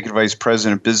 co-founder and executive vice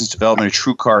president of business development at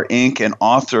TrueCar Inc. and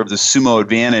author of The Sumo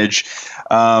Advantage.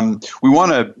 We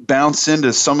want to bounce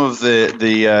into some of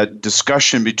the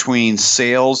discussion between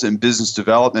sales and business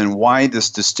development and why this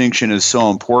distinction is so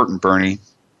important, Bernie.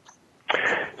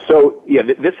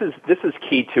 this is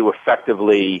key to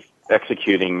effectively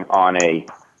executing on a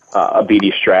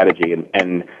BD strategy.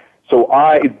 And so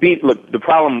look, the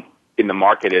problem in the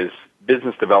market is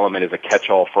business development is a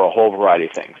catch-all for a whole variety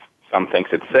of things. Some thinks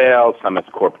it's sales, some it's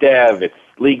corp dev, it's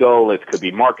legal, it could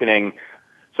be marketing.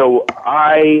 So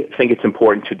I think it's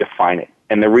important to define it.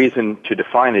 And the reason to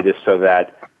define it is so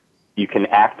that you can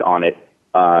act on it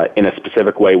in a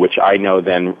specific way, which I know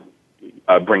then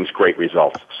brings great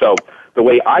results. So the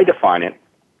way I define it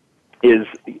is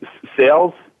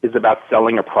sales is about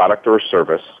selling a product or a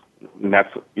service, and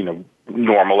that's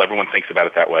normal. Everyone thinks about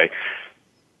it that way.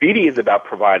 BD is about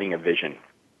providing a vision,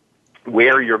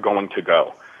 where you're going to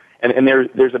go. And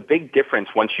there's a big difference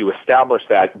once you establish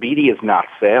that BD is not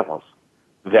sales,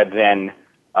 that then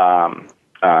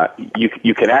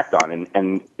you can act on.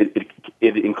 And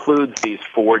it includes these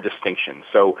four distinctions.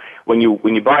 So when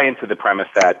you buy into the premise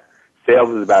that sales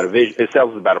is about a vision,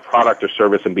 sales is about a product or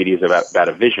service, and BD is about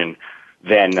a vision,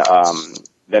 then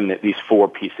these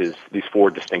four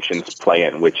distinctions play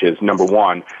in, which is, number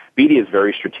one, BD is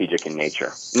very strategic in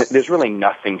nature. There's really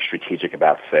nothing strategic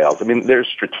about sales. I mean, there's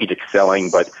strategic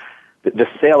selling, but the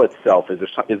sale itself,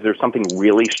 is there something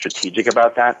really strategic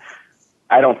about that?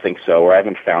 I don't think so, or I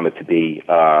haven't found it to be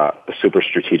a super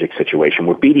strategic situation.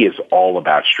 Where BD is all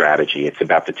about strategy. It's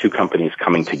about the two companies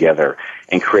coming together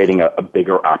and creating a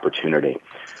bigger opportunity.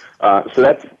 So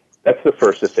that's the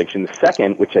first distinction. The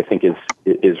second, which I think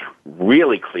is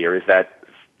really clear, is that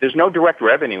there's no direct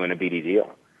revenue in a BD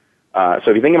deal.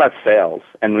 So if you think about sales,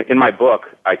 and in my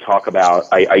book, I talk about,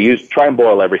 I try and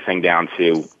boil everything down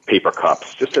to paper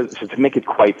cups, just to make it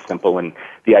quite simple, and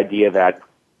the idea that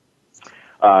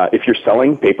if you're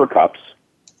selling paper cups,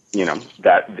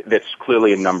 that's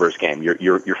clearly a numbers game.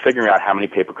 You're figuring out how many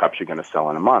paper cups you're going to sell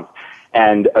in a month.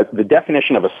 And the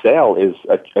definition of a sale is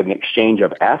an exchange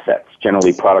of assets,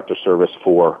 generally product or service,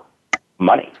 for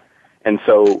money. And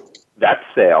so that's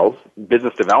sales,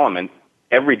 business development.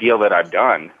 Every deal that I've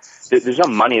done, there's no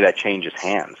money that changes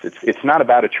hands. It's not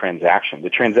about a transaction. The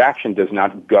transaction does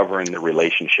not govern the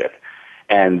relationship.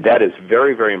 And that is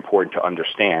very, very important to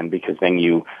understand, because then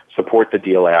you support the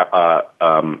deal,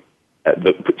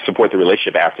 support the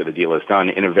relationship after the deal is done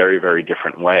in a very, very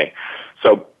different way.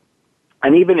 So,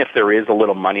 and even if there is a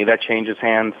little money that changes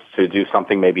hands to do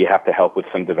something, maybe you have to help with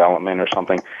some development or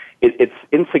something, it's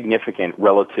insignificant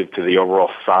relative to the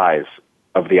overall size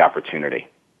of the opportunity.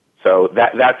 So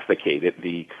that's the key, that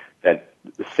the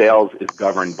sales is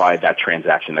governed by that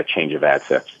transaction, that change of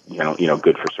assets,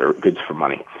 goods for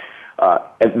money.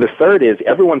 And the third is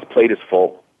everyone's plate is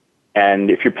full. And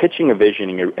if you're pitching a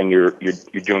vision and you're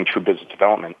doing true business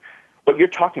development, what you're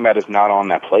talking about is not on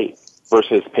that plate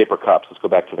versus paper cups. Let's go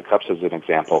back to the cups as an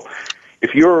example.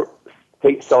 If you're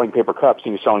selling paper cups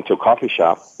and you're selling to a coffee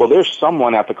shop, well, there's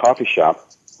someone at the coffee shop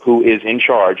who is in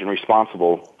charge and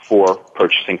responsible for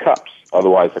purchasing cups.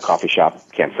 Otherwise, the coffee shop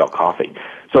can't sell coffee.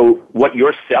 So what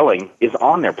you're selling is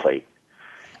on their plate.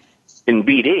 In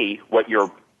BD, what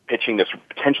you're pitching, this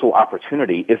potential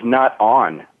opportunity,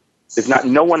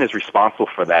 no one is responsible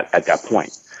for that at that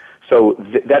point. So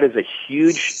that is a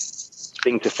huge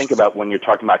thing to think about when you're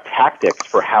talking about tactics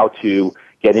for how to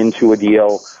get into a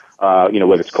deal,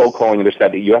 whether it's cold calling or this,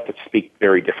 that, you have to speak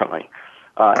very differently.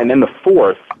 And then the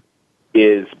fourth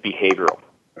is behavioral.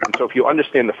 And so if you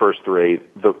understand the first three,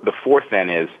 the fourth then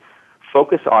is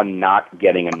focus on not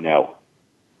getting a no,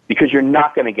 because you're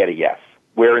not going to get a yes.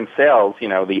 Where in sales, the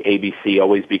ABC,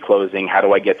 always be closing, how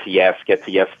do I get to yes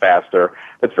faster?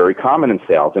 That's very common in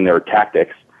sales, and there are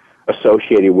tactics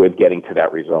associated with getting to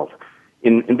that result.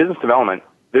 In business development,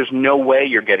 there's no way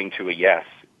you're getting to a yes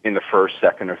in the first,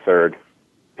 second, or third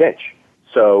pitch.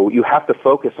 So you have to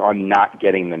focus on not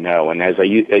getting the no. And as I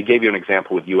gave you an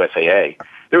example with USAA,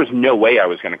 there was no way I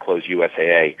was going to close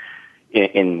USAA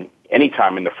in any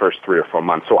time in the first 3 or 4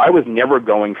 months. So I was never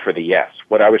going for the yes.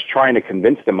 What I was trying to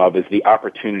convince them of is the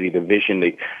opportunity, the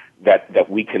vision that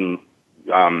we can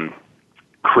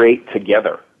create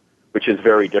together, which is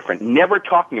very different. Never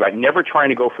trying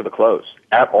to go for the close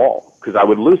at all, because I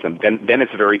would lose them. Then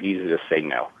it's very easy to say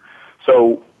no.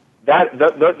 So that's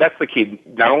the key,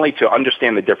 not only to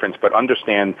understand the difference, but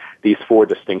understand these four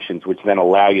distinctions, which then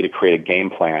allow you to create a game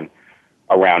plan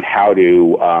around how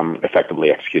to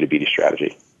effectively execute a BD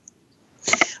strategy.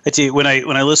 I tell you, when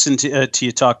I listen to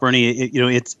you talk, Bernie,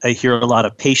 I hear a lot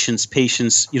of patience,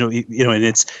 and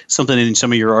it's something in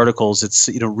some of your articles. It's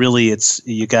really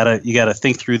you gotta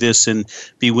think through this and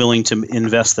be willing to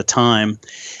invest the time.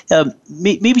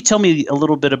 Maybe tell me a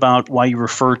little bit about why you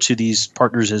refer to these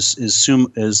partners as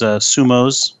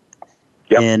sumos.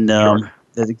 Yep, and sure.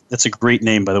 That's a great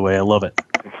name, by the way. I love it.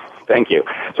 Thank you.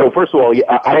 So first of all,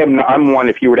 I'm one,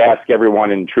 if you were to ask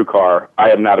everyone in TrueCar, I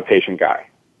am not a patient guy.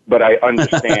 But I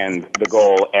understand the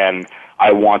goal, and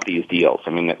I want these deals.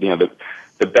 I mean,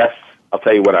 the best, I'll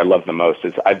tell you what I love the most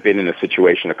is I've been in a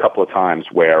situation a couple of times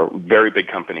where very big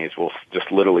companies will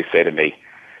just literally say to me,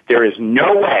 there is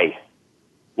no way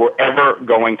we're ever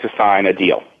going to sign a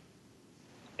deal.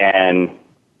 And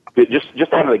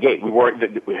just out of the gate,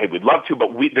 we'd love to, but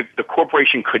the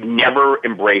corporation could never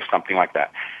embrace something like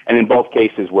that. And in both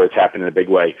cases where it's happened in a big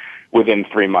way, within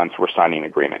 3 months we're signing an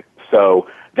agreement. So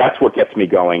that's what gets me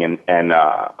going, and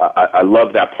I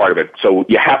love that part of it. So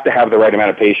you have to have the right amount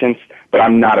of patience, but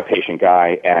I'm not a patient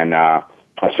guy, and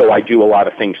so I do a lot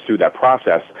of things through that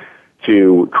process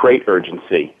to create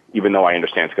urgency, even though I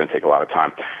understand it's going to take a lot of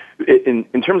time.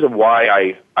 In terms of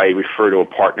why I refer to a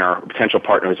potential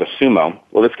partner as a sumo,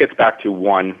 well, this gets back to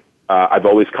one, I've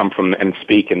always come from and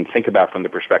speak and think about from the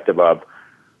perspective of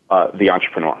the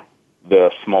entrepreneur,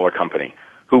 the smaller company,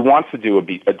 who wants to do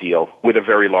a deal with a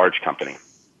very large company.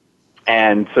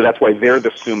 And so that's why they're the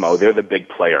sumo, they're the big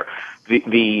player.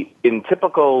 In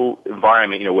typical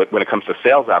environment, when it comes to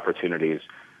sales opportunities,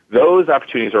 those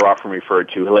opportunities are often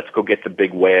referred to, let's go get the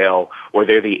big whale, or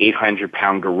they're the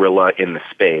 800-pound gorilla in the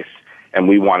space, and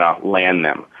we want to land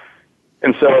them.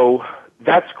 And so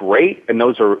that's great, and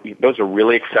those are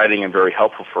really exciting and very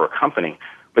helpful for a company.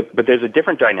 But there's a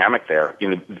different dynamic there.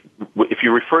 If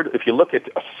you look at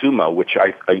a sumo, which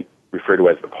I refer to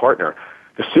as the partner,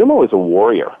 the sumo is a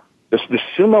warrior. The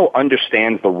sumo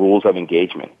understands the rules of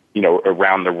engagement,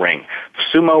 around the ring. The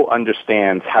sumo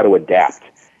understands how to adapt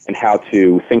and how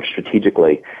to think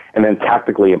strategically and then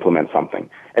tactically implement something.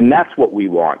 And that's what we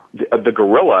want. The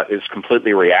gorilla is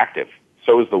completely reactive.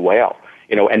 So is the whale.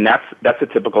 And that's a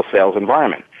typical sales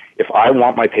environment. If I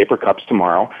want my paper cups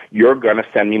tomorrow, you're going to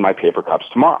send me my paper cups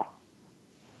tomorrow.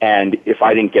 And if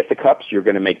I didn't get the cups, you're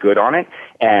going to make good on it.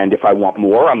 And if I want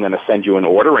more, I'm going to send you an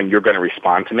order and you're going to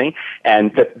respond to me.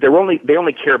 And they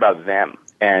only care about them.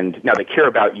 And now they care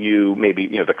about you, maybe,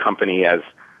 the company, as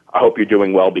I hope you're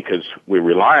doing well because we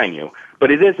rely on you.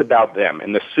 But it is about them.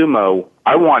 And the sumo,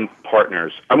 I want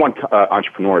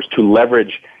entrepreneurs to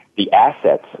leverage the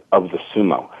assets of the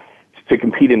sumo to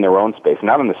compete in their own space,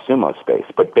 not in the sumo space,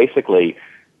 but basically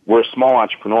we're a small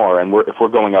entrepreneur, and if we're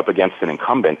going up against an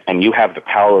incumbent and you have the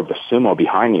power of the sumo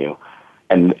behind you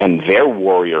and their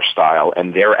warrior style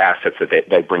and their assets that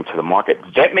they bring to the market,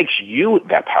 that makes you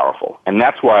that powerful. And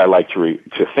that's why I like to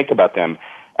think about them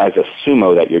as a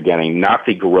sumo that you're getting, not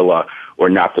the gorilla or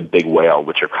not the big whale,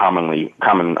 which are common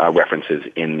references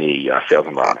in the sales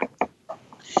environment.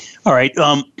 All right.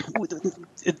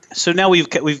 So now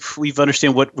we've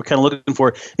understand what we're kind of looking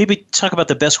for. Maybe talk about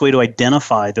the best way to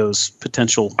identify those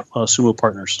potential sumo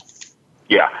partners.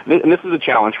 Yeah, and this is a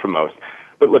challenge for most.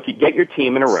 But look, you get your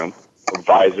team in a room,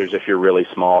 advisors if you're really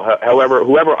small. However,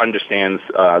 whoever understands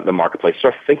the marketplace,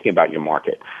 start thinking about your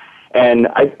market. And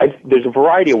there's a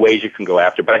variety of ways you can go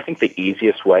after, but I think the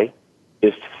easiest way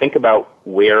is to think about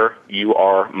where you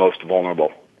are most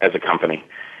vulnerable as a company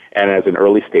and as an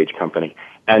early stage company.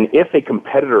 And if a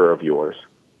competitor of yours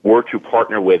were to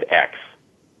partner with X,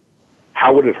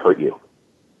 how would it hurt you?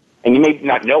 And you may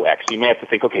not know X. You may have to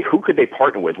think, okay, who could they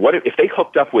partner with? What if they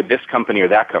hooked up with this company or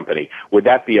that company? Would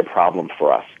that be a problem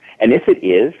for us? And if it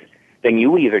is, then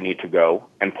you either need to go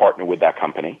and partner with that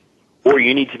company, or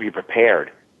you need to be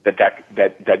prepared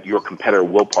that your competitor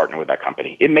will partner with that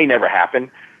company. It may never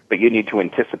happen, but you need to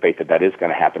anticipate that is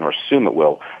going to happen, or assume it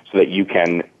will, so that you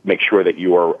can make sure that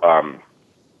you are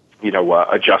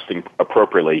adjusting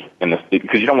appropriately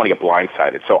because you don't want to get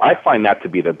blindsided. So I find that to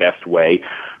be the best way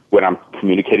when I'm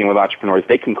communicating with entrepreneurs.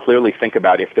 They can clearly think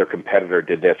about if their competitor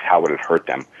did this, how would it hurt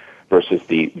them, versus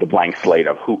the blank slate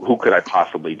of who could I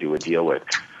possibly do a deal with.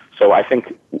 So I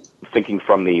think thinking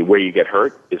from the where you get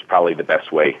hurt is probably the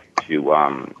best way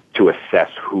to assess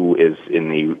who is in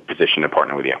the position to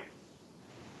partner with you.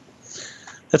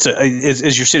 As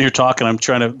you're sitting here talking, I'm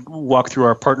trying to walk through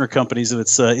our partner companies, and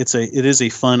it is a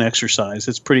fun exercise.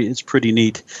 It's pretty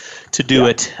neat to do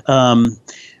it.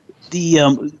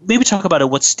 Maybe talk about at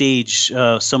what stage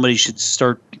somebody should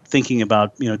start thinking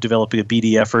about developing a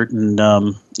BD effort and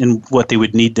what they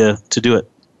would need to do it.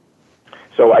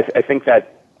 So I think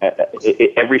that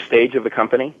every stage of the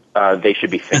company they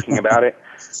should be thinking about it,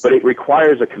 but it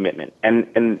requires a commitment.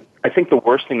 And I think the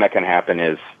worst thing that can happen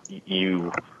is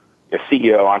a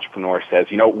CEO, entrepreneur says,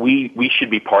 we should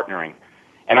be partnering.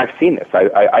 And I've seen this.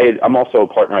 I'm also a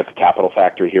partner at the Capital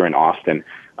Factory here in Austin,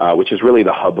 which is really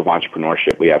the hub of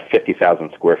entrepreneurship. We have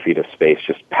 50,000 square feet of space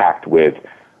just packed with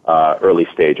early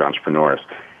stage entrepreneurs.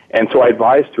 And so I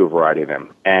advise to a variety of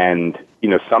them. And,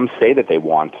 some say that they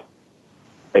want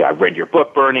hey, I've read your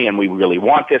book, Bernie, and we really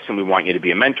want this, and we want you to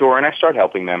be a mentor. And I start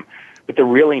helping them, but they're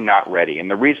really not ready. And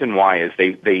the reason why is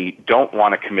they don't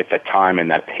want to commit that time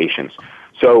and that patience.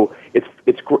 So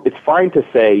it's fine to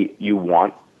say you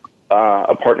want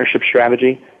a partnership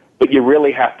strategy, but you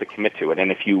really have to commit to it.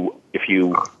 And if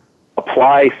you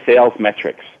apply sales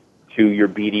metrics to your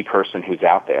BD person who's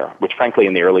out there, which frankly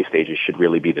in the early stages should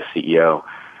really be the CEO,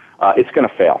 it's going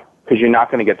to fail because you're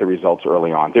not going to get the results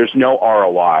early on. There's no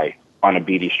ROI on a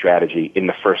BD strategy in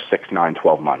the first 6, 9,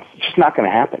 12 months. It's just not going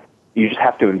to happen. You just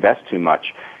have to invest too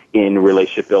much in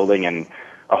relationship building and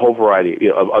a whole variety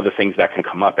of other things that can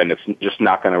come up, and it's just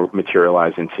not going to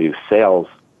materialize into sales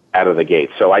out of the gate.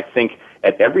 So I think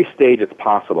at every stage it's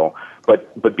possible,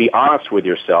 but be honest with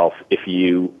yourself. If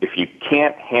you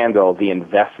can't handle the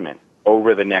investment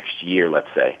over the next year,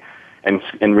 let's say, and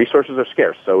resources are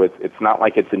scarce, so it's not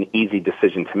like it's an easy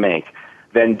decision to make,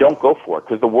 then don't go for it.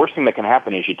 Because the worst thing that can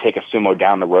happen is you take a Sumo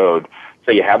down the road,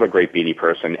 say you have a great BD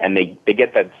person, and they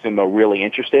get that Sumo really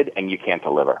interested, and you can't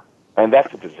deliver. And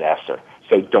that's a disaster.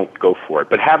 So don't go for it.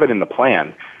 But have it in the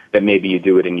plan that maybe you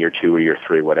do it in year 2 or year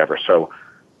 3, whatever. So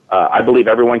I believe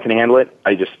everyone can handle it.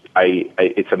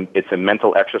 It's a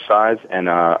mental exercise and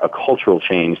a cultural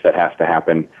change that has to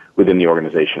happen within the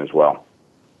organization as well.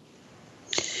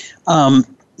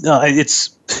 It's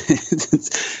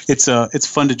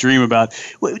fun to dream about.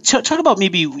 Talk about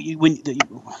maybe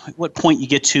what point you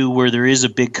get to where there is a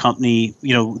big company,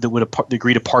 that would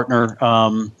agree to partner,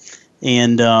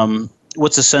 and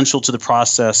what's essential to the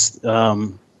process.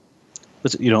 That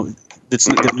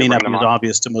may not be as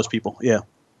obvious to most people. Yeah.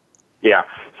 Yeah.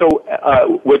 So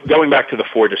going back to the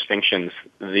 4 distinctions,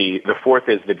 the fourth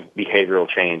is the behavioral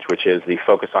change, which is the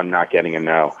focus on not getting a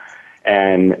no.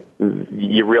 And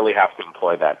you really have to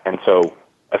employ that. And so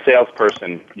a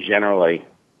salesperson generally,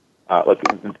 I'm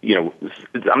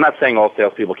not saying all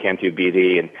salespeople can't do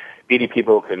BD, and BD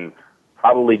people can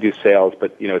probably do sales,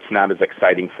 but it's not as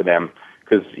exciting for them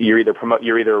because you're either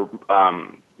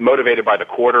motivated by the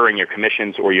quarter and your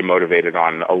commissions, or you're motivated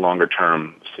on a longer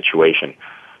term situation.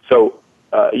 So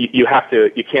you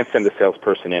can't send a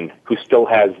salesperson in who still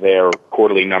has their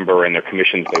quarterly number and their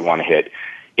commissions they want to hit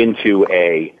into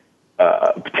a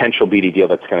potential BD deal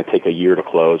that's going to take a year to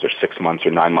close, or 6 months or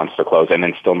 9 months to close, and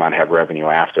then still not have revenue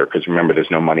after. Because remember,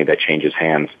 there's no money that changes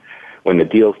hands when the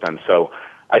deal's done. So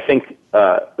I think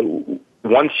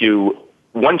once you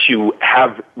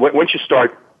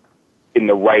start in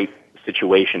the right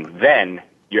situation, then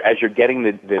as you're getting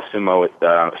the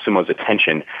Sumo's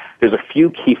attention, there's a few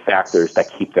key factors that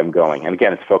keep them going. And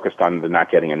again, it's focused on the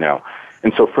not getting a no.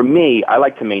 And so for me, I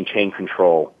like to maintain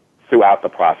control throughout the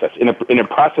process, in a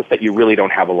process that you really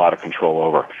don't have a lot of control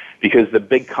over, because the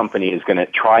big company is going to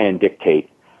try and dictate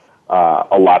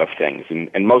a lot of things,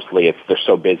 and mostly they're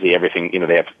so busy, everything,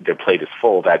 their plate is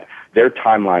full, that their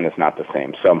timeline is not the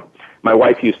same. So my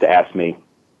wife used to ask me,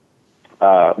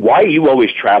 why are you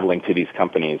always traveling to these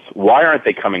companies? Why aren't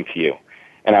they coming to you?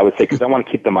 And I would say, because I want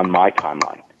to keep them on my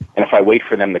timeline. And if I wait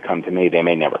for them to come to me, they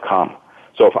may never come.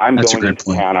 So if I'm going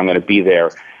into town, I'm going to be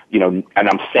there, and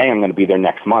I'm saying I'm going to be there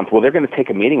next month. Well, they're going to take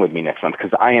a meeting with me next month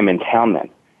because I am in town then,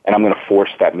 and I'm going to force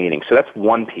that meeting. So that's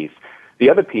one piece. The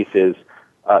other piece is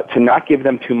to not give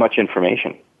them too much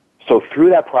information. So through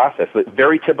that process,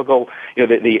 very typical,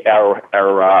 our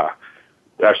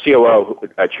COO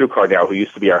at TrueCar now, who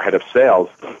used to be our head of sales,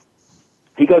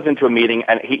 he goes into a meeting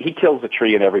and he kills a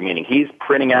tree in every meeting. He's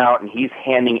printing out and he's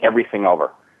handing everything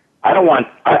over.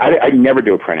 I never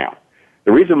do a printout.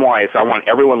 The reason why is I want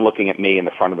everyone looking at me in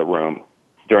the front of the room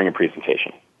during a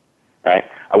presentation, right?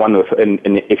 I want those, and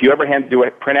if you ever do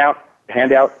a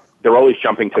handout, they're always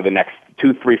jumping to the next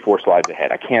 2, 3, 4 slides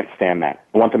ahead. I can't stand that.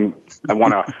 I want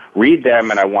to read them,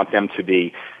 and I want them to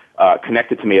be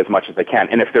connected to me as much as they can.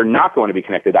 And if they're not going to be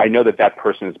connected, I know that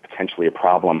person is potentially a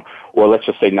problem, or let's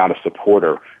just say not a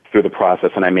supporter through the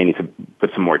process, and I may need to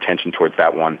put some more attention towards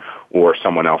that one or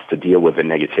someone else to deal with the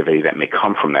negativity that may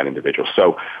come from that individual.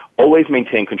 So always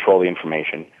maintain control of the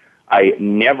information. I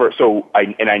never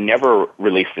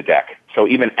release the deck. So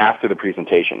even after the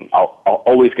presentation, I'll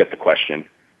always get the question,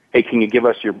 hey, can you give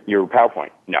us your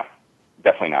PowerPoint? No,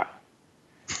 definitely not.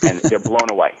 And they're blown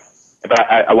away.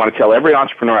 But I want to tell every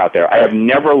entrepreneur out there, I have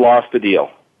never lost a deal.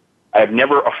 I have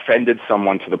never offended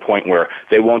someone to the point where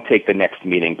they won't take the next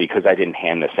meeting because I didn't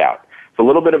hand this out. It's a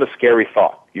little bit of a scary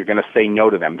thought. You're going to say no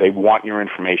to them. They want your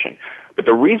information. But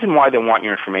the reason why they want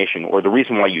your information, or the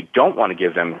reason why you don't want to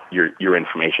give them your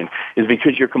information, is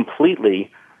because you're completely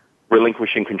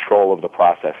relinquishing control of the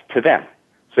process to them.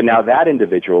 So now that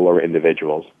individual or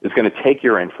individuals is going to take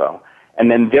your info,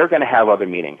 and then they're going to have other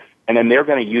meetings. And then they're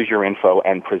going to use your info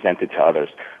and present it to others.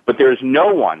 But there's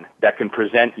no one that can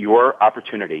present your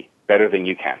opportunity better than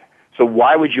you can. So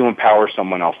why would you empower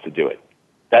someone else to do it?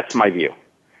 That's my view.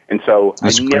 And so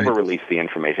I never release the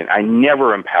information. I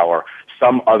never empower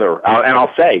some other. And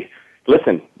I'll say,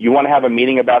 listen, you want to have a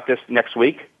meeting about this next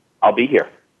week? I'll be here.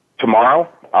 Tomorrow,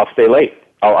 I'll stay late.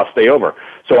 I'll stay over.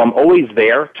 So I'm always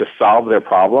there to solve their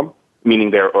problem,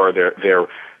 meaning to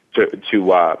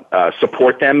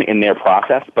support them in their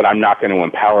process, but I'm not going to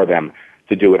empower them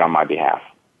to do it on my behalf.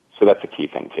 So that's a key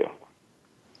thing too.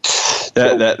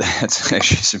 That's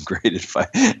actually some great advice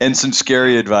and some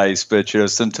scary advice, but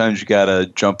sometimes you got to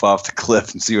jump off the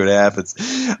cliff and see what happens.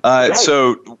 Right.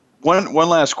 So one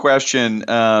last question,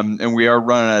 and we are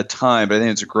running out of time, but I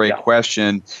think it's a great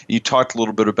question. You talked a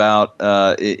little bit about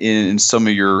in some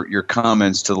of your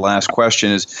comments to the last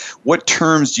question is, what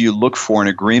terms do you look for in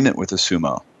agreement with a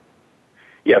Sumo?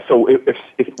 Yeah, so if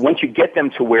once you get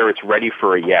them to where it's ready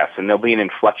for a yes, and there'll be an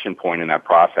inflection point in that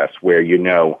process where you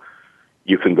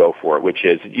can go for it, which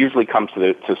is it usually comes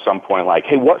to some point like,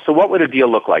 hey, what would a deal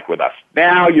look like with us?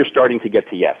 Now you're starting to get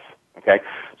to yes. Okay,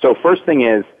 so first thing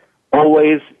is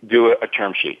always do a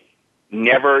term sheet.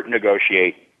 Never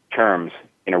negotiate terms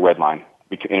in a red line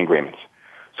in agreements.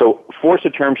 So force a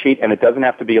term sheet, and it doesn't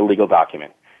have to be a legal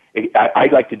document. I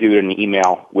like to do it in an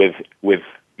email with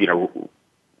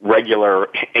regular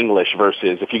English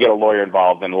versus if you get a lawyer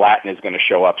involved, then Latin is going to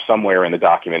show up somewhere in the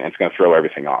document and it's going to throw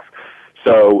everything off.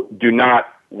 So do not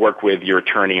work with your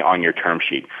attorney on your term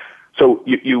sheet. So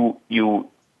you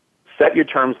set your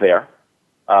terms there,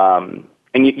 and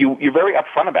you're very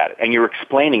upfront about it, and you're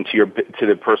explaining to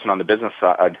the person on the business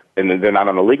side, and they're not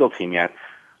on the legal team yet,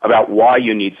 about why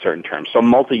you need certain terms. So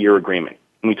multi-year agreement.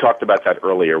 And we talked about that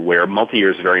earlier, where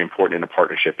multi-year is very important in a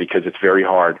partnership because it's very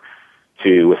hard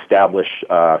to establish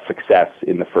success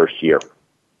in the first year.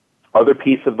 Other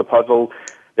piece of the puzzle,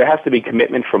 there has to be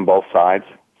commitment from both sides.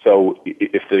 So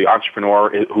if the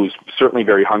entrepreneur, who's certainly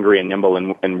very hungry and nimble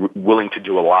and willing to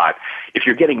do a lot, if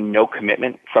you're getting no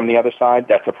commitment from the other side,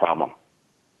 that's a problem.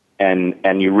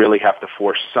 And you really have to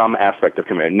force some aspect of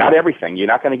commitment. Not everything. You're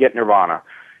not going to get nirvana,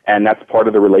 and that's part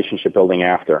of the relationship building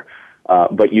after.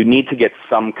 But you need to get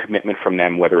some commitment from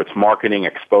them, whether it's marketing,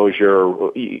 exposure,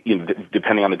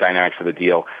 depending on the dynamics of the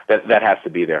deal. That has to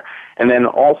be there. And then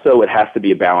also it has to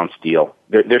be a balanced deal.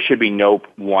 There should be no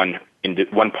one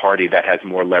party that has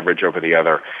more leverage over the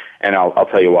other. And I'll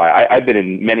tell you why. I've been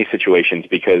in many situations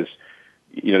because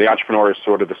the entrepreneur is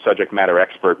sort of the subject matter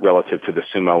expert relative to the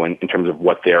Sumo in terms of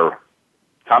what they're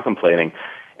contemplating.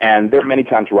 And there are many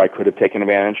times where I could have taken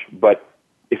advantage, but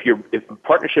if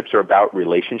partnerships are about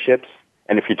relationships,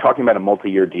 and if you're talking about a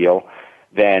multi-year deal,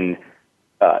 then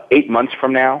 8 months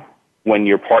from now, when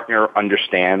your partner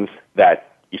understands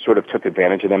that you sort of took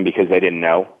advantage of them because they didn't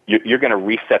know, you're going to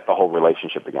reset the whole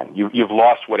relationship again. You've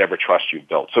lost whatever trust you've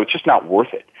built, so it's just not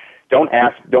worth it. Don't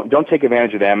take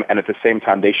advantage of them, and at the same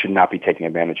time, they should not be taking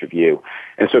advantage of you.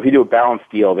 And so if you do a balanced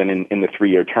deal, then in the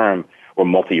 3-year term, or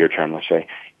multi-year term, let's say,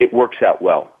 it works out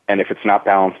well. And if it's not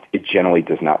balanced, it generally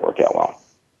does not work out well.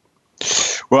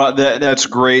 Well, that's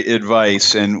great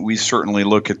advice, and we certainly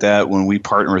look at that when we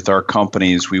partner with our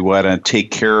companies. We want to take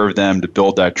care of them to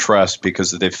build that trust,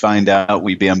 because if they find out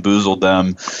we bamboozled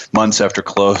them months after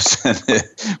close,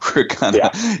 we're kind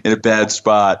of in a bad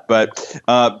spot. But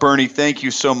Bernie, thank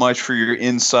you so much for your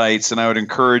insights, and I would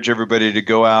encourage everybody to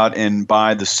go out and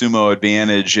buy the Sumo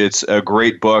Advantage. It's a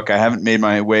great book. I haven't made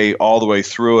my way all the way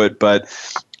through it, but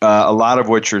a lot of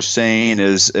what you're saying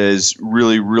is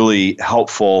really, really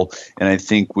helpful, and I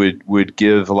think would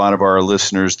give a lot of our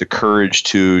listeners the courage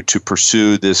to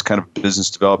pursue this kind of business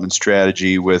development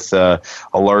strategy with a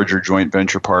larger joint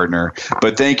venture partner.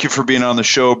 But thank you for being on the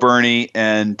show, Bernie,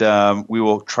 and we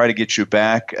will try to get you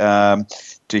back to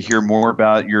hear more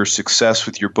about your success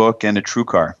with your book and at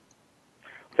TrueCar.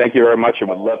 Thank you very much, and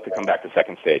would love to come back to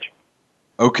second stage.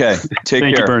 Okay, take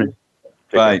care. Thank you, Bernie.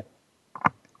 Bye.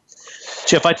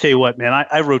 Jeff, I tell you what, man,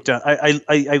 I wrote down,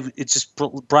 it just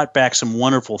brought back some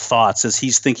wonderful thoughts as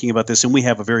he's thinking about this, and we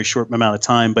have a very short amount of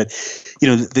time, but,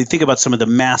 they think about some of the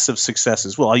massive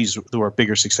successes. Well, I'll use the word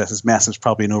bigger successes. Massive is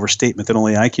probably an overstatement that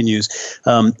only I can use,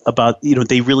 about,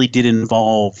 they really did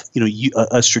involve,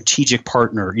 a strategic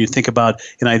partner. You think about,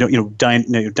 and I don't,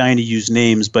 dying to use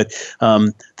names, but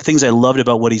the things I loved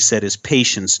about what he said is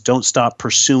patience. Don't stop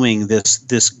pursuing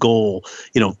this goal.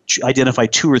 Identify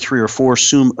 2 or 3 or 4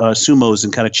 sumos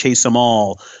and kind of chase them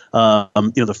all.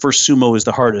 The first sumo is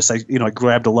the hardest. I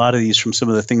grabbed a lot of these from some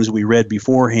of the things we read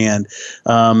beforehand.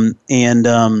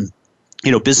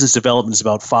 Business development is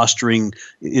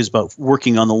about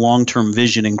working on the long-term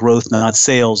vision and growth, not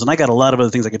sales. And I got a lot of other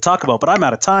things I could talk about, but I'm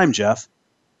out of time, Jeff.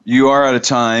 You are out of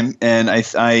time, and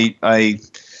I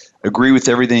agree with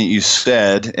everything that you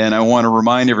said, and I want to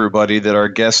remind everybody that our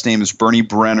guest name is Bernie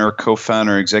Brenner,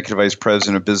 co-founder and executive vice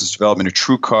president of business development at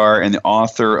TrueCar and the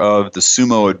author of the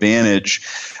Sumo Advantage.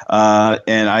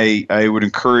 And I would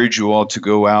encourage you all to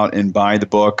go out and buy the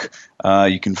book.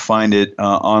 You can find it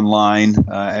online,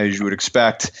 as you would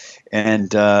expect.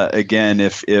 And again,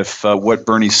 if what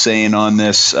Bernie's saying on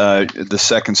this, the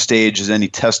second stage, is any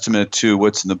testament to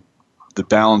what's in the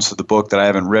balance of the book that I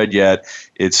haven't read yet,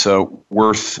 it's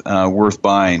worth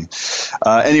buying.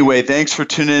 Anyway, thanks for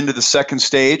tuning into the second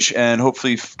stage, and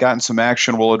hopefully you've gotten some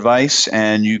actionable advice.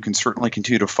 And you can certainly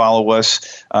continue to follow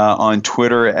us on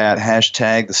Twitter at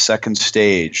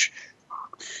 #TheSecondStage.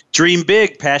 Dream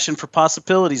big, passion for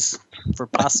possibilities.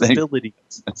 Thanks for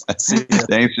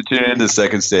tuning in to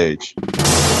Second Stage.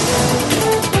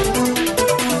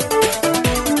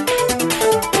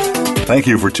 Thank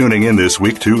you for tuning in this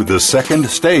week to The Second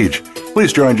Stage.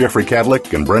 Please join Jeffrey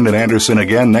Cadlick and Brendan Anderson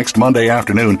again next Monday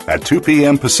afternoon at 2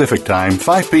 p.m. Pacific Time,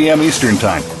 5 p.m. Eastern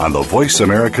Time on the Voice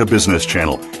America Business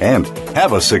Channel. And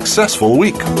have a successful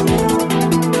week.